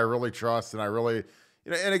guys that I really trust, and I really,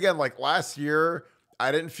 and again, like last year,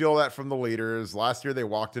 I didn't feel that from the leaders. Last year, they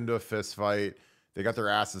walked into a fist fight. They got their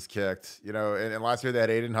asses kicked, and last year they had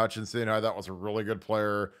Aiden Hutchinson, who I thought was a really good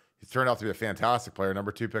player. He turned out to be a fantastic player,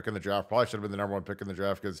 number 2 pick in the draft. Probably should have been the number 1 pick in the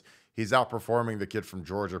draft because he's outperforming the kid from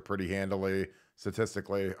Georgia pretty handily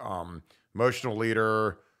statistically. Emotional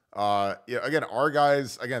leader. Again, our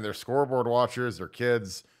guys, they're scoreboard watchers. They're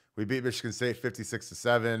kids. We beat Michigan State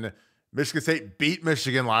 56-7. Michigan State beat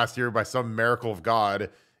Michigan last year by some miracle of God.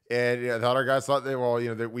 And I thought our guys thought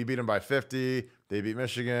we beat them by 50. They beat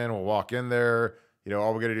Michigan. We'll walk in there.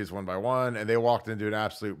 All we got to do is 1 by 1. And they walked into an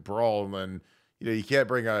absolute brawl. And then, you can't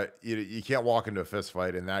you can't walk into a fist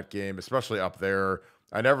fight in that game, especially up there.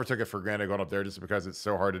 I never took it for granted going up there just because it's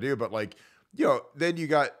so hard to do. But then you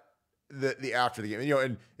got the after the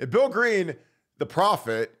game, and Bill Greene, the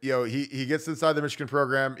prophet, he gets inside the Michigan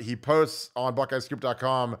program. He posts on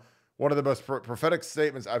BuckeyeScoop.com one of the most prophetic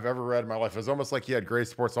statements I've ever read in my life. It was almost like he had Gray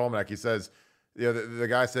Sports Almanac. He says, the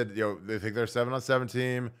guy said, they think they're a 7-on-7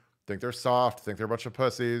 team, think they're soft, think they're a bunch of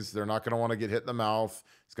pussies. They're not going to want to get hit in the mouth.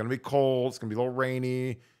 It's going to be cold. It's going to be a little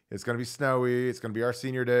rainy. It's going to be snowy. It's going to be our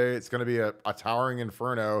senior day. It's going to be a towering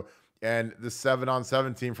inferno. And the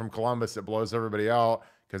 7-on-7 team from Columbus that blows everybody out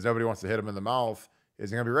because nobody wants to hit them in the mouth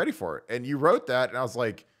isn't going to be ready for it. And you wrote that, and I was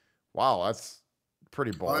like, wow, that's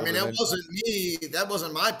pretty bold. Well, that wasn't me. That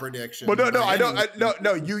wasn't my prediction. Well,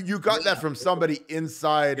 no. You got that from somebody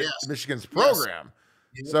inside Michigan's program.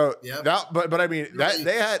 Yes. So but I mean that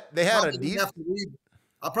they had a deep.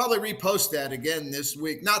 I'll probably repost that again this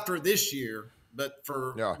week, not for this year, but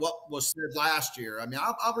for what was said last year. I mean,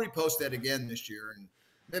 I'll repost that again this year, and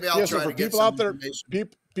maybe I'll try to get some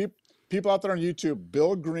information. People out there on YouTube,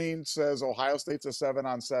 Bill Greene says Ohio State's a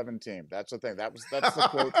 7-on-7 team. That's the thing. That's the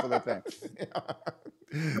quote for the thing.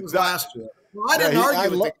 It was last year. Well, I didn't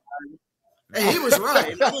argue with the guy. Hey, he was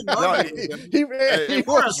right. I didn't argue with him. He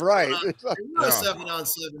was right. They were a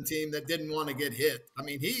 7-on-7 team that didn't want to get hit. I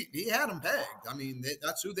mean, he had them pegged. I mean,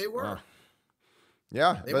 that's who they were.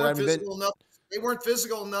 Yeah, they weren't physical enough. They weren't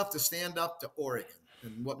physical enough to stand up to Oregon.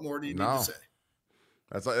 And what more do you need to say?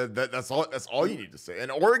 That's all you need to say.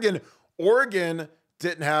 And Oregon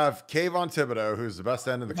didn't have Kayvon Thibodeau, who's the best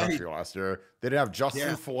end in the country last year. They didn't have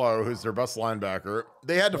Justin Flo, who's their best linebacker.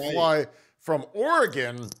 They had to fly from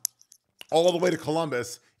Oregon all the way to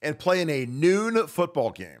Columbus and play in a noon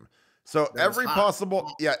football game. So every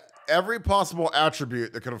possible every possible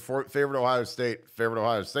attribute that could have favored Ohio State,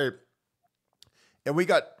 and we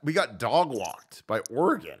got dog walked by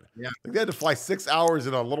Oregon. Yeah. Like they had to fly 6 hours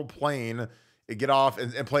in a little plane and get off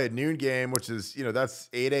and play a noon game, which is, that's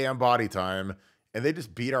 8 a.m. body time, and they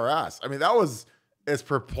just beat our ass. I mean, that was as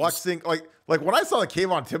perplexing. Like when I saw that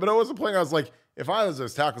Kayvon Thibodeau wasn't playing, I was like, if I was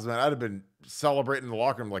those tackles, man, I'd have been celebrating in the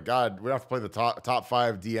locker room like, God, we have to play the top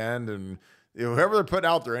 5 D end, and whoever they're putting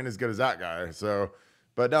out there ain't as good as that guy. So,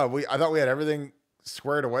 but no, I thought we had everything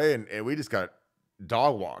squared away, and we just got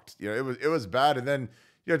dog walked. It was bad. And then,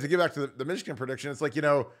 to get back to the Michigan prediction, it's like,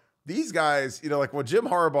 these guys, like when Jim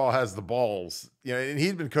Harbaugh has the balls, and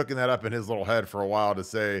he'd been cooking that up in his little head for a while to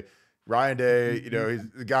say Ryan Day, he's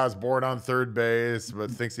the guy's born on third base, but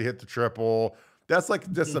thinks he hit the triple. That's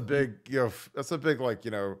like just a big, that's a big, like,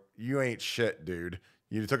 you ain't shit, dude.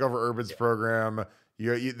 You took over Urban's program.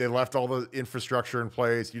 They left all the infrastructure in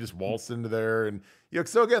place. You just waltzed into there. And,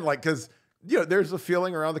 so again, like, cause there's a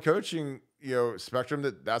feeling around the coaching,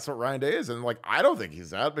 spectrum that's what Ryan Day is. And like, I don't think he's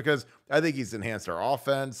that, because I think he's enhanced our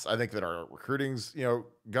offense. I think that our recruiting's, gone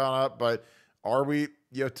up, but are we,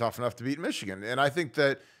 tough enough to beat Michigan? And I think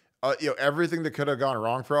that, everything that could have gone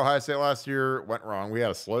wrong for Ohio State last year went wrong. We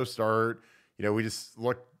had a slow start. We just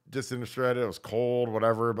looked disinterested. It was cold,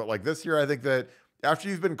 whatever. But like this year, I think that after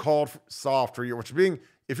you've been called soft for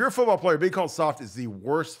if you're a football player, being called soft is the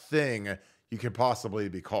worst thing you could possibly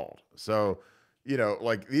be called. So,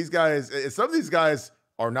 like these guys, some of these guys,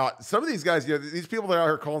 these people that are out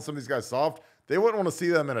here calling some of these guys soft, they wouldn't want to see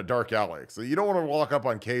them in a dark alley. So you don't want to walk up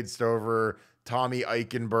on Cade Stover, Tommy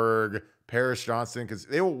Eichenberg, Paris Johnson, because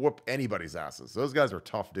they will whoop anybody's asses. Those guys are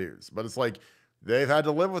tough dudes. But it's like, they've had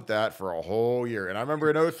to live with that for a whole year. And I remember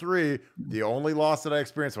in 2003, the only loss that I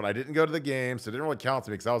experienced when I didn't go to the game, so it didn't really count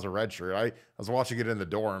to me because I was a redshirt. I was watching it in the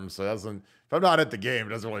dorm, so if I'm not at the game, it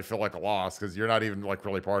doesn't really feel like a loss because you're not even like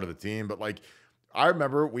really part of the team. But like, I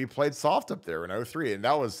remember we played soft up there in 2003, and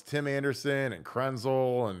that was Tim Anderson and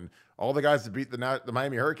Krenzel and all the guys that beat the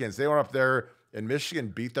Miami Hurricanes. They went up there, and Michigan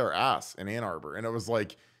beat their ass in Ann Arbor. And it was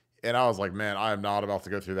like, and I was like, man, I am not about to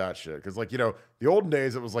go through that shit. Because like, the olden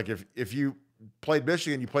days, it was like if you played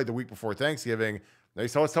Michigan, you played the week before Thanksgiving. I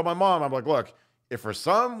used to always tell my mom, I'm like, look, if for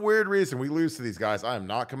some weird reason we lose to these guys, I am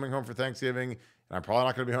not coming home for Thanksgiving, and I'm probably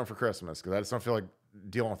not going to be home for Christmas because I just don't feel like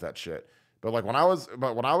dealing with that shit. But like when I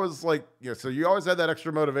was like, so you always had that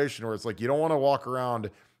extra motivation where it's like you don't want to walk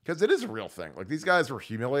around, because it is a real thing. Like these guys were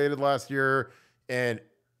humiliated last year, and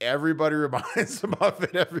everybody reminds them of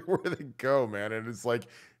it everywhere they go, man. And it's like,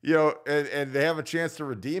 and they have a chance to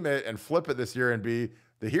redeem it and flip it this year and be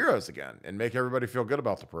the heroes again and make everybody feel good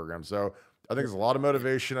about the program. So I think there's a lot of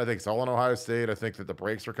motivation. I think it's all in Ohio State. I think that the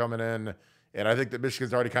breaks are coming in, and I think that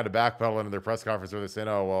Michigan's already kind of backpedaling in their press conference where they're saying,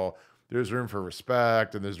 oh, well, there's room for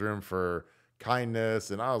respect and there's room for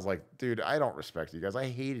kindness. And I was like, dude, I don't respect you guys. I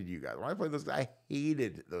hated you guys. When I played I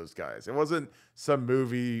hated those guys. It wasn't some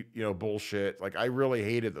movie, bullshit. Like I really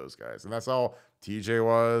hated those guys. And that's all TJ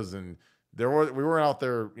was. And we weren't out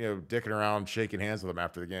there, dicking around, shaking hands with them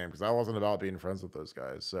after the game, because I wasn't about being friends with those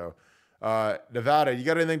guys. So, Nevada, you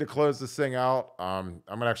got anything to close this thing out? I'm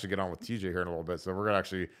gonna actually get on with TJ here in a little bit. So we're gonna have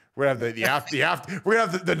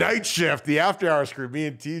the night shift, the after hours crew, me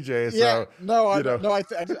and TJ. So yeah,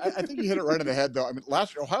 I think you hit it right in the head though. I mean,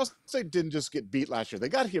 last year Ohio State didn't just get beat last year; they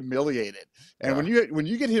got humiliated. And when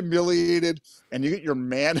you get humiliated and you get your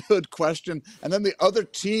manhood questioned, and then the other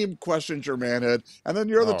team questions your manhood, and then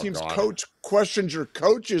your other team's coach questions your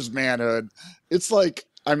coach's manhood, it's like,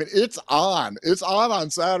 I mean, it's on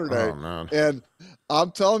Saturday. Oh, man. And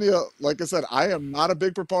I'm telling you, like I said, I am not a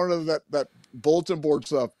big proponent of that bulletin board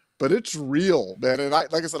stuff, but it's real, man. And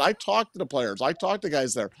like I said, I talked to the players. I talked to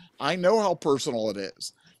guys there. I know how personal it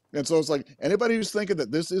is. And so it's like, anybody who's thinking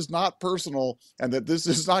that this is not personal and that this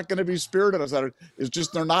is not going to be spirited on Saturday is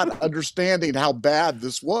just, they're not understanding how bad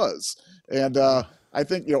this was. And I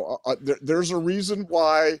think, there's a reason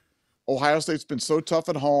why Ohio State's been so tough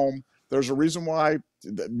at home. There's a reason why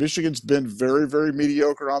Michigan's been very, very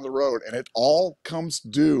mediocre on the road, and it all comes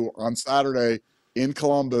due on Saturday in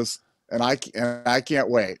Columbus. And I can't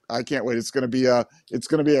wait. I can't wait. It's going to be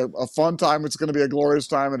a fun time. It's going to be a glorious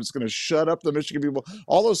time, and it's going to shut up the Michigan people.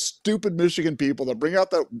 All those stupid Michigan people that bring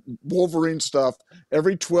out that Wolverine stuff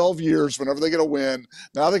every 12 years whenever they get a win.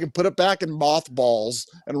 Now they can put it back in mothballs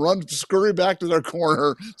and scurry back to their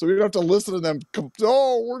corner, so we don't have to listen to them.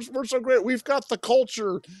 Oh, we're so great. We've got the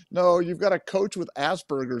culture. No, you've got a coach with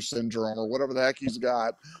Asperger's syndrome or whatever the heck he's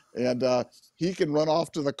got. And he can run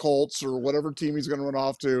off to the Colts or whatever team he's going to run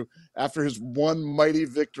off to after his one mighty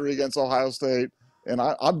victory against Ohio State. And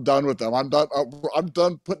I'm done with them. I'm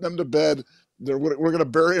done putting them to bed. We're going to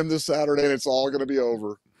bury him this Saturday, and it's all going to be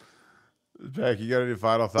over. Beck, you got any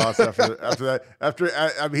final thoughts after that?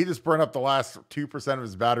 I mean, he just burned up the last 2% of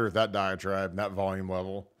his battery with that diatribe and that volume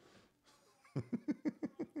level.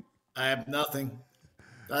 I have nothing.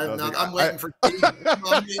 I'm Nothing. waiting for TJ. I'm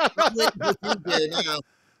waiting for TJ now.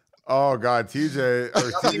 Oh God, TJ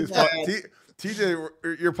or Nothing bad. TJ,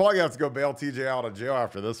 you're probably gonna have to go bail TJ out of jail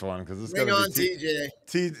after this one because this is Bring gonna on be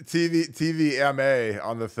TJ. TVMA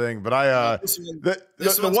on the thing. But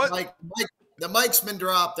the mic's been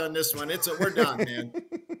dropped on this one. We're done, man.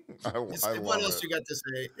 I love what else it. you got to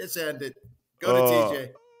say? It's ended. Go to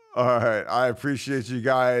TJ. All right. I appreciate you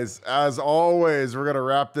guys. As always, we're going to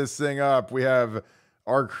wrap this thing up.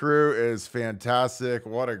 Our crew is fantastic.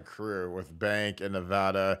 What a crew with Bank and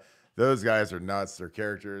Nevada. Those guys are nuts. They're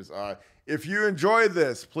characters. If you enjoyed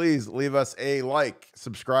this, please leave us a like,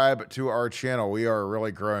 subscribe to our channel. We are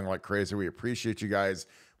really growing like crazy. We appreciate you guys.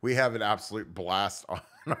 We have an absolute blast on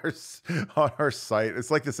our site.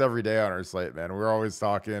 It's like this every day on our site, man. We're always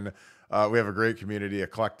talking. We have a great community,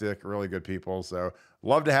 eclectic, really good people. So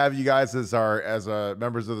love to have you guys as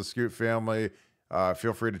members of the Scoop family.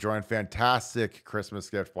 Feel free to join. Fantastic Christmas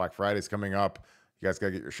gift. Black Friday's coming up. You guys got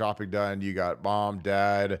to get your shopping done. You got mom,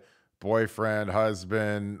 dad, boyfriend,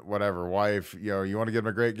 husband, whatever, wife. You want to give them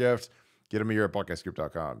a great gift, get them here at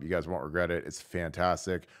BuckeyeScoop.com. You guys won't regret it. It's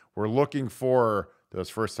fantastic. We're looking for those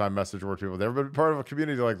first-time message board people. They've been part of a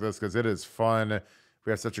community like this because it is fun. We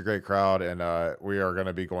have such a great crowd, and we are going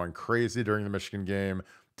to be going crazy during the Michigan game.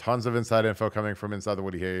 Tons of inside info coming from inside the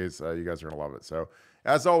Woody Hayes. You guys are going to love it. So,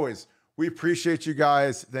 as always, we appreciate you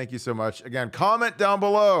guys. Thank you so much. Again, comment down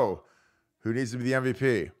below who needs to be the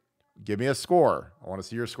MVP. Give me a score. I want to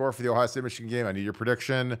see your score for the Ohio State Michigan game. I need your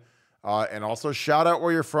prediction. And also shout out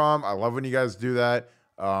where you're from. I love when you guys do that.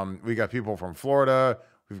 We got people from Florida.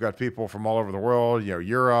 We've got people from all over the world,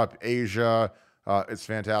 Europe, Asia. It's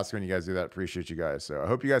fantastic when you guys do that. Appreciate you guys. So I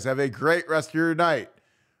hope you guys have a great rest of your night.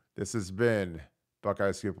 This has been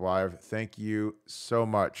Buckeye Scoop Live. Thank you so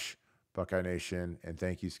much, Buckeye Nation, and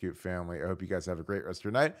thank you, Scoop family. I hope you guys have a great rest of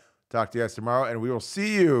your night. Talk to you guys tomorrow, and we will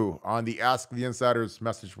see you on the Ask the Insiders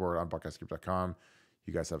message board on BuckeyeScoop.com.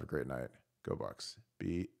 You guys have a great night. Go Bucks.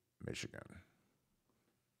 Beat Michigan.